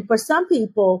 And for some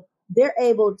people, they're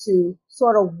able to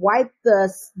sort of wipe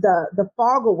the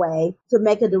fog away to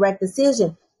make a direct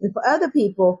decision. And for other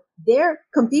people, they're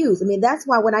confused. I mean, that's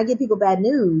why when I give people bad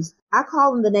news, I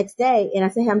call them the next day and I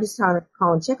say, hey, I'm just trying to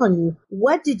call and check on you.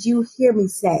 What did you hear me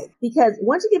say? Because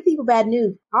once you give people bad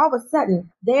news, all of a sudden,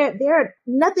 they're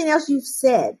nothing else you've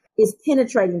said is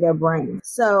penetrating their brain.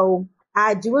 So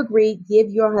I do agree, give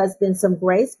your husband some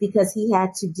grace because he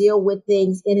had to deal with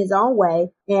things in his own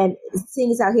way. And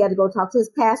seeing as how he had to go talk to his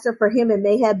pastor, for him, it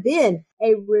may have been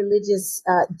a religious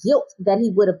guilt that he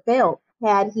would have felt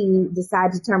had he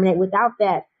decided to terminate without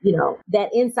that,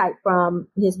 that insight from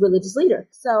his religious leader.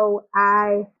 So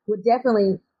I would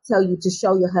definitely tell you to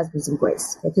show your husband some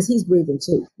grace because he's breathing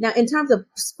too. Now, in terms of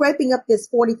scraping up this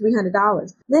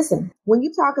 $4,300, listen, when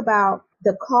you talk about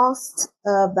the cost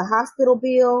of the hospital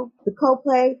bill, the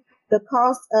copay, the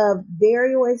cost of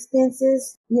burial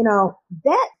expenses,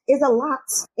 that is a lot.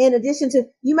 In addition to,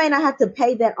 you may not have to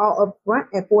pay that all up front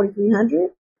at $4,300,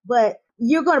 but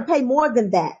you're going to pay more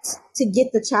than that to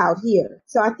get the child here.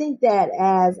 So I think that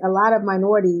as a lot of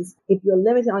minorities, if you're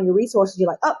limited on your resources, you're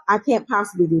like, oh, I can't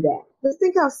possibly do that. Let's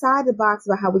think outside the box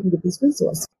about how we can get these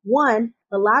resources. One,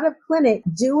 a lot of clinics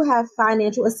do have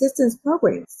financial assistance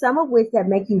programs, some of which that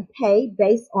make you pay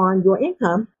based on your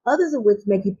income, others of which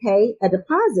make you pay a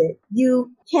deposit.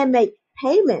 You can make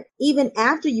payment even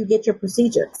after you get your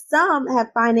procedure. Some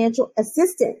have financial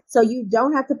assistance, so you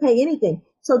don't have to pay anything.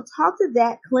 So talk to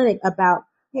that clinic about,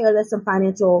 hey, are there some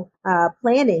financial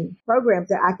planning programs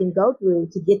that I can go through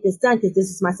to get this done because this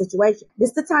is my situation. This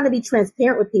is the time to be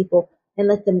transparent with people and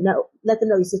let them know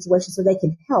your situation so they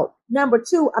can help. Number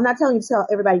two, I'm not telling you to tell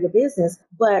everybody your business,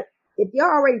 but if you're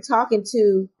already talking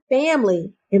to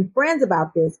family and friends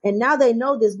about this, and now they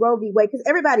know this Roe v. Wade, because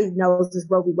everybody knows this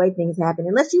Roe v. Wade thing is happening.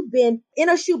 Unless you've been in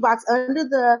a shoebox under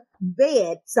the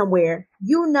bed somewhere,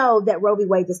 you know that Roe v.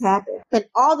 Wade just happened. And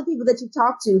all the people that you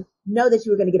talk to know that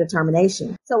you were going to get a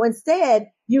termination. So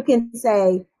instead, you can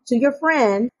say to your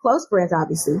friend, close friends,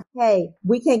 obviously, hey,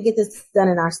 we can't get this done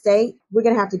in our state. We're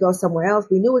going to have to go somewhere else.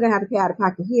 We knew we were going to have to pay out of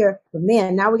pocket here, but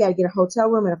man, now we got to get a hotel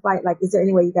room and a flight. Like, is there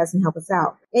any way you guys can help us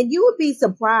out? And you would be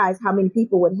surprised how many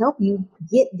people would help you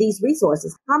get these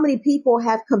resources. How many people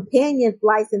have companion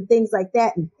flights and things like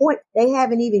that and points they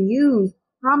haven't even used?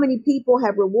 How many people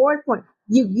have reward points?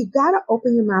 You got to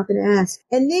open your mouth and ask.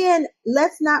 And then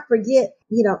let's not forget,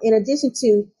 in addition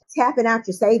to tapping out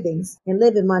your savings and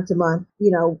living month to month,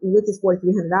 with this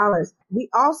 $4,300, we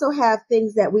also have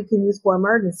things that we can use for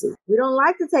emergency. We don't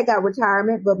like to take out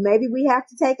retirement, but maybe we have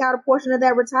to take out a portion of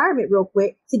that retirement real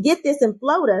quick to get this and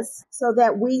float us so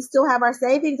that we still have our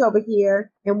savings over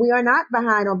here and we are not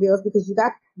behind on bills because you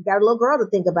got a little girl to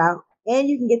think about and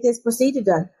you can get this procedure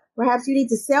done. Perhaps you need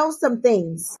to sell some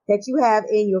things that you have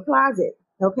in your closet,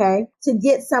 okay, to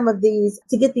get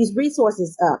these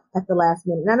resources up at the last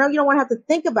minute. And I know you don't want to have to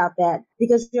think about that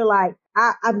because you're like,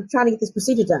 I'm trying to get this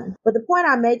procedure done. But the point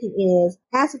I'm making is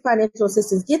ask for financial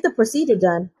assistance, get the procedure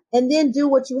done, and then do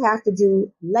what you have to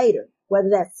do later. Whether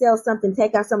that's sell something,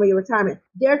 take out some of your retirement.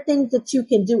 There are things that you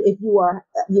can do if you are,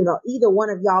 either one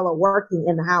of y'all are working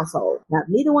in the household. Now, if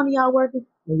neither one of y'all working,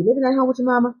 and you're living at home with your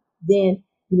mama, then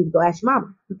you need to go ask your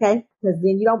mama, okay? Because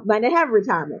then you might not have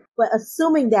retirement. But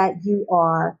assuming that you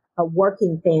are a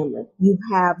working family, you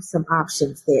have some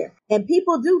options there. And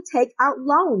people do take out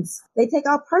loans. They take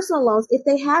out personal loans if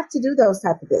they have to do those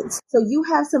type of things. So you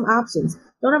have some options.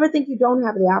 Don't ever think you don't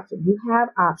have the option. You have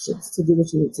options to do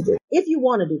what you need to do if you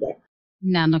want to do that.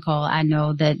 Now, Nicole, I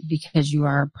know that because you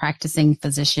are a practicing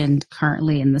physician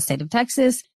currently in the state of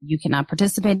Texas, you cannot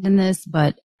participate in this,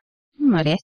 but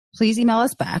please email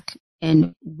us back.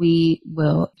 And we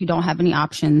will, if you don't have any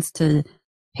options to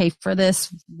pay for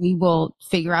this, we will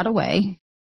figure out a way.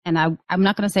 And I'm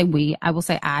not going to say we, I will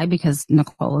say I, because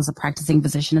Nicole is a practicing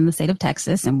physician in the state of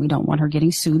Texas and we don't want her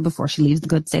getting sued before she leaves the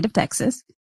good state of Texas.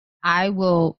 I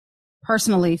will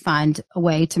personally find a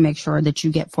way to make sure that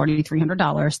you get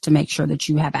 $4,300 to make sure that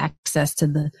you have access to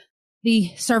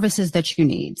the services that you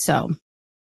need. So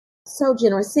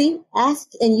generous. See, ask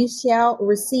and you shall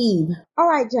receive. All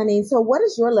right, Janine. So what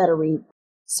does your letter read?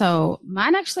 So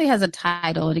mine actually has a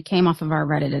title. It came off of our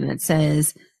Reddit and it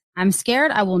says, I'm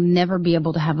scared I will never be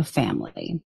able to have a family.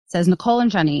 It says, Nicole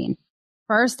and Janine,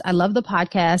 first, I love the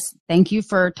podcast. Thank you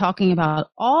for talking about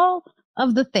all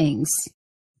of the things.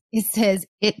 It says,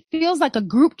 it feels like a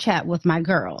group chat with my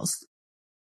girls.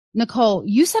 Nicole,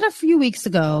 you said a few weeks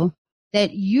ago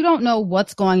that you don't know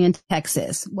what's going into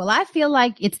Texas. Well, I feel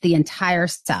like it's the entire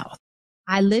South.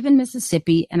 I live in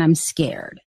Mississippi and I'm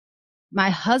scared. My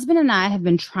husband and I have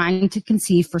been trying to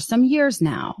conceive for some years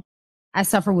now. I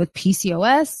suffer with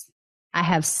PCOS. I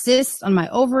have cysts on my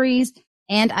ovaries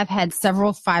and I've had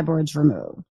several fibroids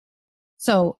removed.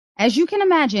 So as you can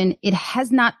imagine, it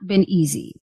has not been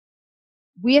easy.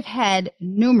 We have had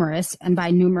numerous, and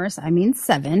by numerous, I mean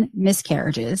 7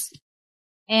 miscarriages.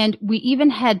 And we even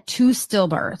had 2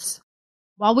 stillbirths.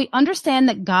 While we understand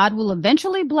that God will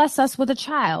eventually bless us with a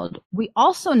child, we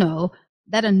also know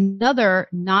that another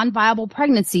non-viable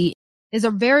pregnancy is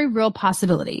a very real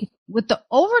possibility. With the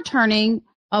overturning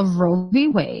of Roe v.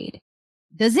 Wade,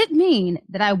 does it mean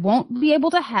that I won't be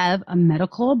able to have a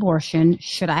medical abortion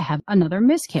should I have another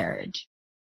miscarriage?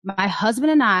 My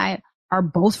husband and I are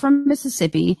both from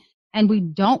Mississippi, and we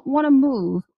don't want to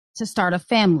move to start a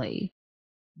family.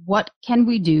 What can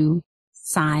we do?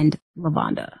 Signed,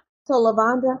 Lavonda. So,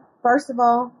 Lavonda, first of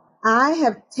all, I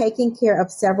have taken care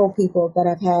of several people that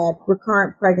have had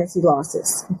recurrent pregnancy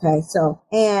losses. Okay.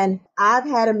 And I've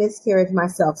had a miscarriage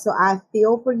myself. So I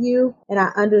feel for you, and I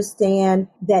understand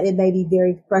that it may be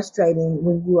very frustrating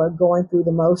when you are going through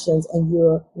the motions and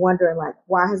you're wondering, like,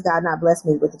 why has God not blessed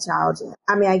me with a child yet?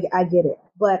 I mean, I get it,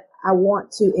 but I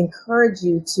want to encourage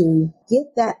you to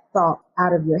get that thought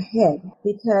out of your head,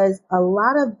 because a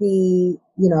lot of the,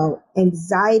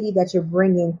 anxiety that you're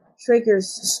bringing triggers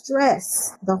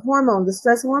stress, the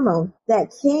stress hormone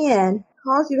that can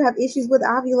cause you to have issues with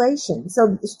ovulation.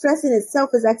 So stress in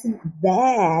itself is actually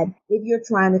bad if you're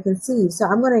trying to conceive. So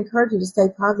I'm going to encourage you to stay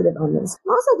positive on this. I'm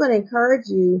also going to encourage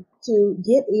you to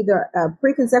get either a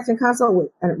preconception consult with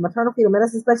a maternal fetal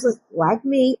medicine specialist like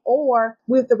me, or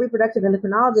with the reproductive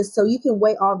endocrinologist, so you can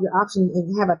weigh all of your options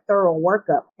and have a thorough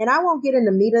workup. And I won't get in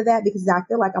the meat of that because I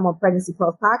feel like I'm on Pregnancy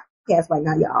Pros podcast right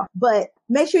now, y'all. But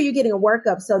make sure you're getting a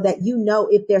workup so that you know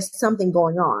if there's something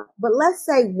going on. But let's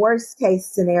say worst case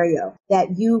scenario,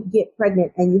 that you get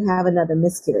pregnant and you have another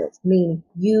miscarriage, meaning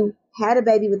you had a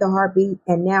baby with a heartbeat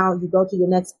and now you go to your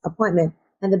next appointment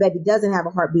and the baby doesn't have a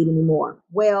heartbeat anymore.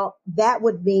 Well, that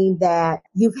would mean that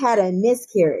you've had a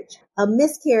miscarriage. A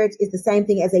miscarriage is the same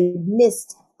thing as a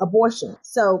missed abortion.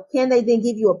 So can they then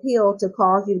give you a pill to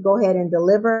cause you to go ahead and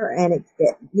deliver and,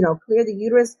 clear the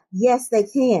uterus? Yes, they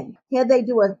can. Can they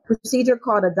do a procedure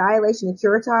called a dilation and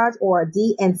curettage, or a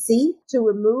D&C, to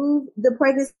remove the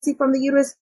pregnancy from the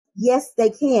uterus? Yes,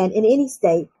 they can in any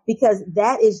state, because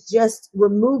that is just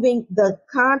removing the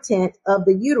content of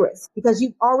the uterus, because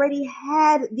you've already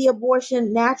had the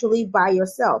abortion naturally by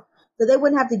yourself. So they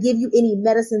wouldn't have to give you any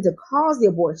medicine to cause the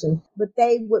abortion, but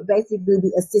they would basically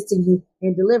be assisting you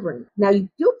in delivering. Now, you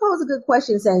do pose a good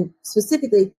question saying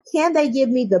specifically, can they give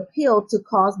me the pill to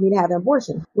cause me to have an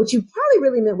abortion? What you probably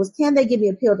really meant was, can they give me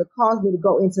a pill to cause me to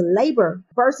go into labor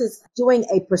versus doing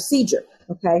a procedure?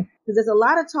 Okay. Because there's a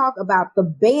lot of talk about the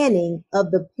banning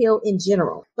of the pill in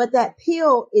general, but that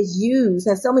pill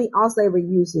has so many off-label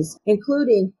uses,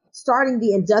 including starting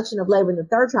the induction of labor in the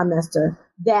third trimester,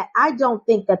 that I don't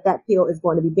think that pill is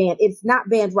going to be banned. It's not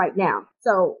banned right now.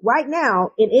 So right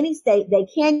now, in any state, they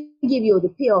can give you the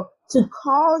pill to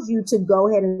cause you to go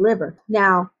ahead and deliver.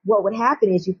 Now, what would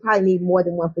happen is you probably need more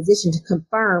than one physician to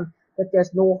confirm that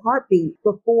there's no heartbeat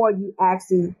before you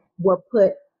actually were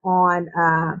put on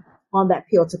that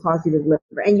pill to cause you to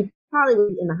deliver. And you probably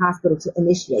would be in the hospital to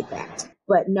initiate that.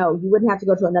 But no, you wouldn't have to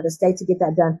go to another state to get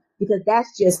that done, because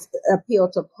that's just a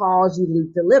pill to cause you to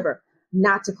deliver,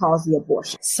 not to cause the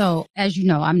abortion. So, as you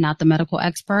know, I'm not the medical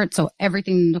expert, so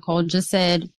everything Nicole just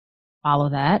said, follow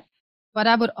that. But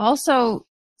I would also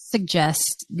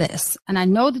suggest this. And I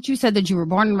know that you said that you were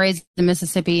born and raised in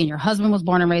Mississippi and your husband was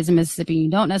born and raised in Mississippi. You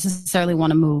don't necessarily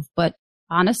want to move, but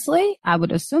honestly, I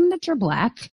would assume that you're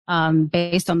Black,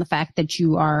 based on the fact that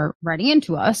you are writing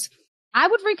into us. I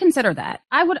would reconsider that.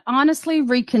 I would honestly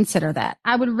reconsider that.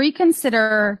 I would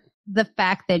reconsider the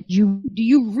fact that do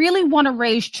you really want to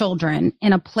raise children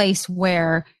in a place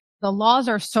where the laws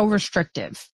are so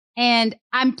restrictive? And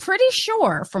I'm pretty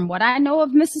sure, from what I know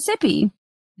of Mississippi,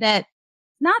 that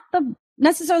not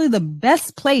necessarily the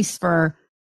best place for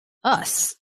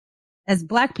us as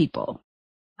Black people.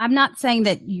 I'm not saying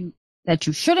that you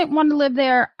shouldn't want to live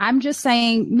there. I'm just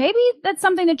saying maybe that's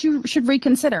something that you should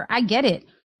reconsider. I get it.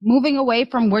 Moving away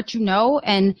from what you know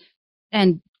and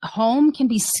home can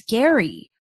be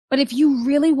scary. But if you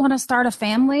really want to start a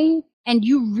family and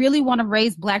you really want to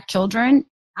raise Black children,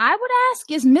 I would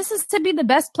ask, is Mississippi the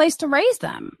best place to raise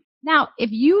them? Now,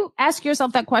 if you ask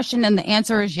yourself that question and the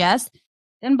answer is yes,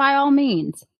 then by all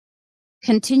means,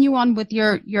 continue on with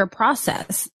your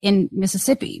process in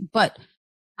Mississippi. But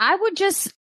I would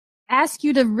just ask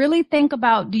you to really think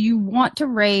about, do you want to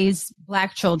raise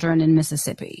Black children in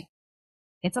Mississippi?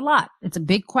 It's a lot. It's a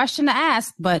big question to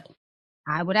ask, but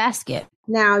I would ask it.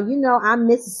 Now, I'm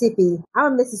Mississippi.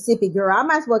 I'm a Mississippi girl. I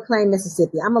might as well claim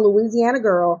Mississippi. I'm a Louisiana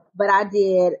girl, but I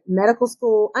did medical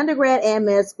school, undergrad and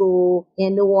med school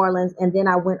in New Orleans. And then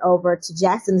I went over to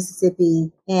Jackson,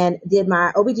 Mississippi and did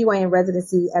my OBGYN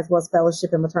residency as well as fellowship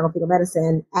in maternal fetal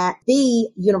medicine at the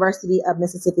University of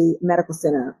Mississippi Medical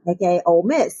Center, aka Ole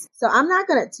Miss. So I'm not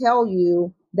going to tell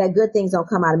you that good things don't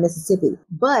come out of Mississippi,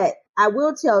 but I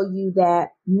will tell you that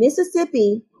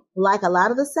Mississippi, like a lot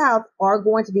of the South, are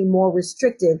going to be more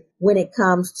restrictive when it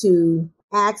comes to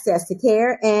access to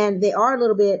care. And they are a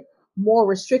little bit more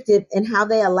restrictive in how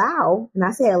they allow, and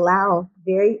I say allow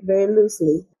very, very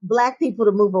loosely, Black people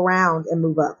to move around and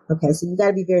move up. Okay, so you got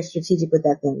to be very strategic with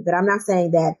that thing. But I'm not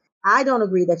saying that I don't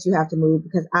agree that you have to move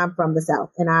because I'm from the South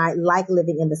and I like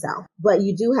living in the South, but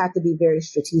you do have to be very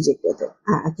strategic with it.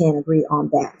 I can't agree on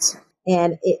that.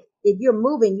 And if you're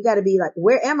moving, you got to be like,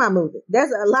 where am I moving?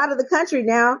 There's a lot of the country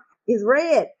now is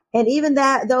red. And even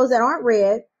that, those that aren't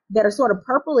red, that are sort of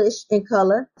purplish in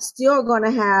color, still are going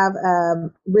to have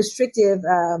restrictive,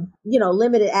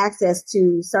 limited access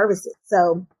to services.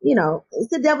 So, it's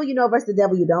the devil you know versus the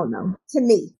devil you don't know, to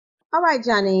me. All right,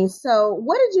 Johnny. So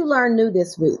what did you learn new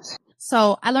this week?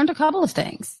 So I learned a couple of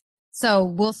things. So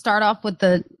we'll start off with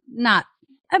it's not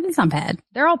bad.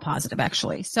 They're all positive,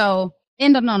 actually. So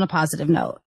end up on a positive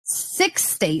note. 6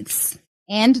 states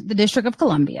and the District of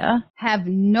Columbia have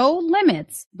no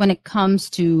limits when it comes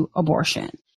to abortion.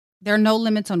 There are no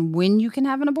limits on when you can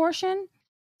have an abortion.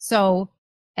 So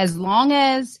as long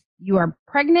as you are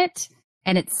pregnant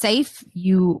and it's safe,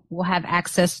 you will have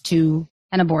access to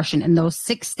an abortion in those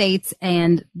 6 states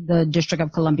and the District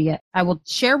of Columbia. I will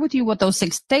share with you what those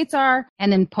 6 states are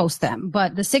and then post them.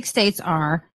 But the 6 states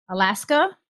are Alaska,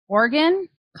 Oregon,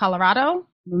 Colorado,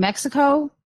 New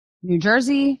Mexico, New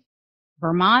Jersey,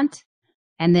 Vermont,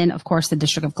 and then, of course, the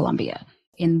District of Columbia.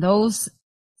 In those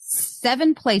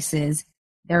 7 places,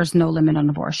 there's no limit on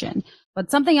abortion.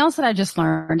 But something else that I just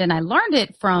learned, and I learned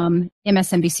it from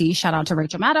MSNBC, shout out to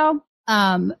Rachel Maddow,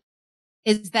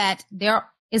 is that there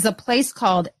is a place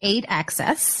called Aid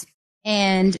Access.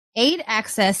 And Aid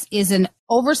Access is an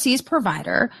overseas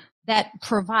provider that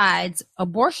provides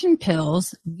abortion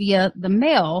pills via the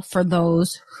mail for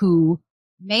those who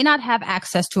may not have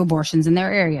access to abortions in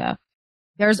their area.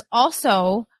 There's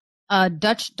also a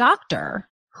Dutch doctor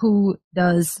who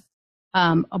does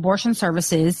abortion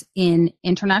services in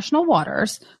international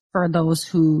waters for those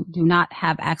who do not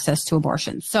have access to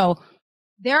abortion. So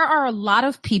there are a lot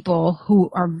of people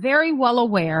who are very well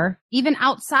aware, even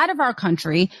outside of our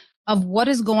country, of what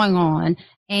is going on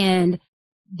and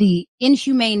the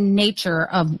inhumane nature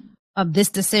of this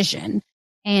decision.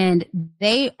 And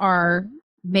they are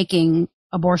making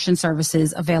abortion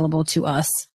services available to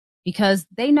us because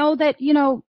they know that,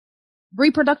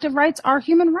 reproductive rights are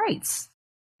human rights.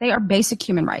 They are basic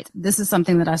human rights. This is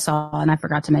something that I saw and I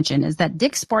forgot to mention is that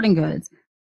Dick's Sporting Goods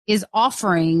is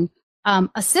offering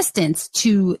assistance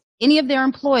to any of their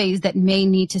employees that may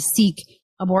need to seek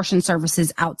abortion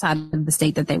services outside of the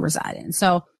state that they reside in.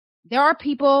 So there are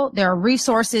people, there are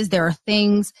resources, there are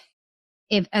things.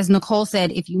 If, as Nicole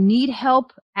said, if you need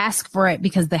help, ask for it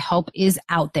because the help is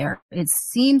out there. It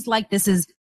seems like this is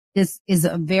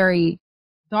a very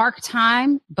dark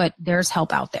time, but there's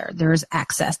help out there. There's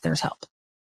access. There's help.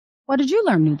 What did you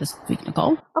learn new this week,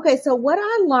 Nicole? Okay, so what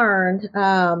I learned,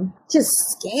 just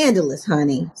scandalous,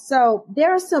 honey. So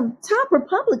there are some top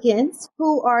Republicans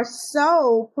who are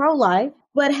so pro-life,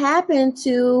 but happen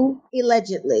to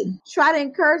allegedly try to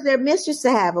encourage their mistress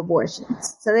to have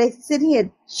abortions. So they sit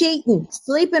here cheating,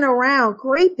 sleeping around,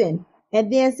 creeping,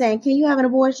 and then saying, "Can you have an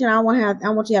abortion? I want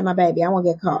you to have my baby. I won't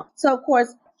get caught." So of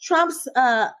course, Trump's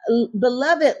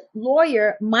beloved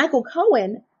lawyer Michael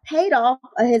Cohen paid off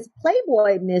his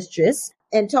Playboy mistress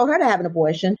and told her to have an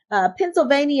abortion.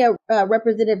 Pennsylvania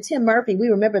Representative Tim Murphy, we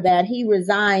remember that, he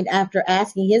resigned after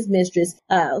asking his mistress,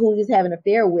 who he was having an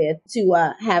affair with, to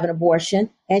have an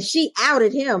abortion. And she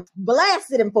outed him,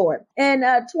 blasted him for it. In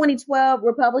 2012,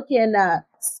 Republican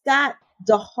Scott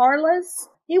DeHarless,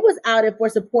 he was outed for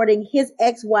supporting his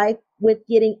ex-wife with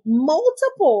getting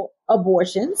multiple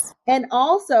abortions and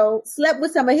also slept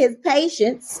with some of his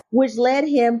patients, which led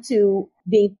him to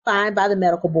being fined by the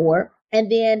medical board. And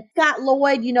then Scott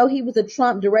Lloyd, he was a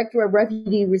Trump director of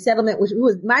refugee resettlement, which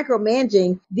was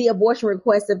micromanaging the abortion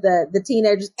requests of the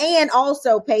teenagers and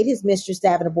also paid his mistress to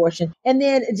have an abortion. And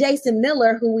then Jason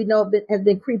Miller, who we know has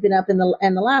been creeping up in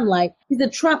the limelight, he's a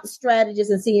Trump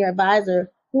strategist and senior advisor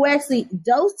who actually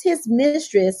dosed his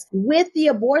mistress with the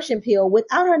abortion pill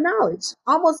without her knowledge,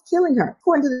 almost killing her,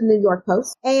 according to the New York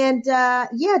Post. And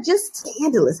just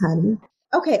scandalous, honey.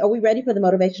 Okay, are we ready for the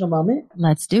motivational moment?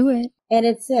 Let's do it. And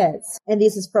it says, and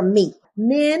this is from me,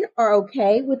 men are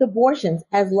okay with abortions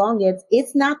as long as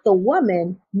it's not the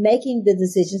woman making the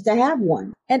decisions to have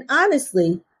one. And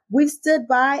honestly, we've stood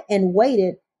by and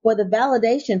waited for the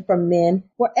validation from men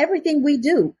for everything we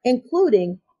do,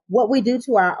 including what we do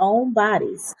to our own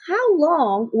bodies. How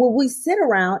long will we sit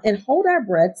around and hold our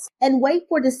breaths and wait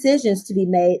for decisions to be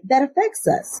made that affects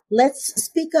us? Let's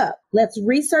speak up. Let's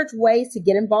research ways to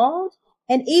get involved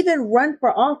and even run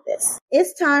for office.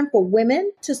 It's time for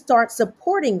women to start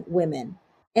supporting women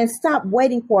and stop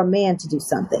waiting for a man to do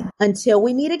something. Until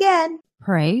we meet again.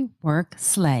 Pray, work,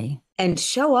 slay. And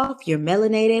show off your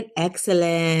melanated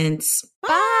excellence.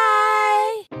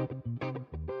 Bye.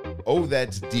 Oh,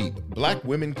 That's Deep, Black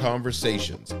Women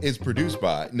Conversations is produced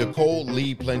by Nicole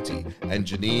Lee Plenty and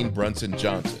Janine Brunson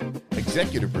Johnson.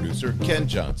 Executive producer, Ken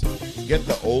Johnson. Get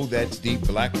the Oh, That's Deep,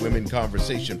 Black Women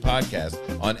Conversation podcast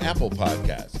on Apple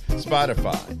Podcasts,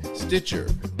 Spotify, Stitcher,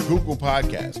 Google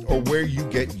Podcasts, or where you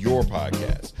get your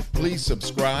podcasts. Please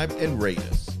subscribe and rate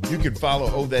us. You can follow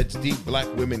Oh, That's Deep, Black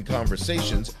Women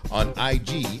Conversations on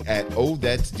IG at Oh,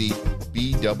 That's Deep,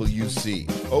 BWC.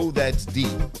 Oh, That's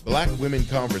Deep, Black Women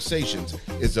Conversations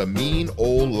is a Mean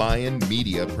Old Lion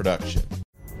media production.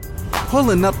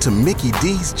 Pulling up to Mickey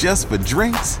D's just for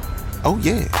drinks? Oh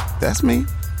yeah, that's me.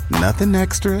 Nothing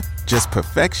extra, just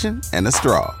perfection and a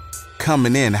straw.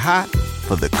 Coming in hot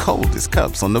for the coldest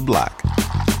cups on the block.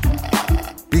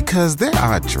 Because there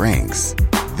are drinks.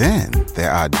 Then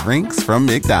there are drinks from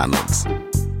McDonald's.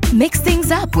 Mix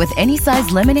things up with any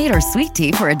size lemonade or sweet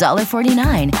tea for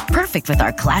 $1.49. Perfect with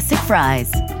our classic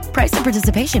fries. Price and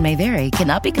participation may vary.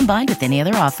 Cannot be combined with any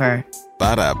other offer.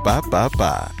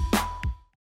 Ba-da-ba-ba-ba.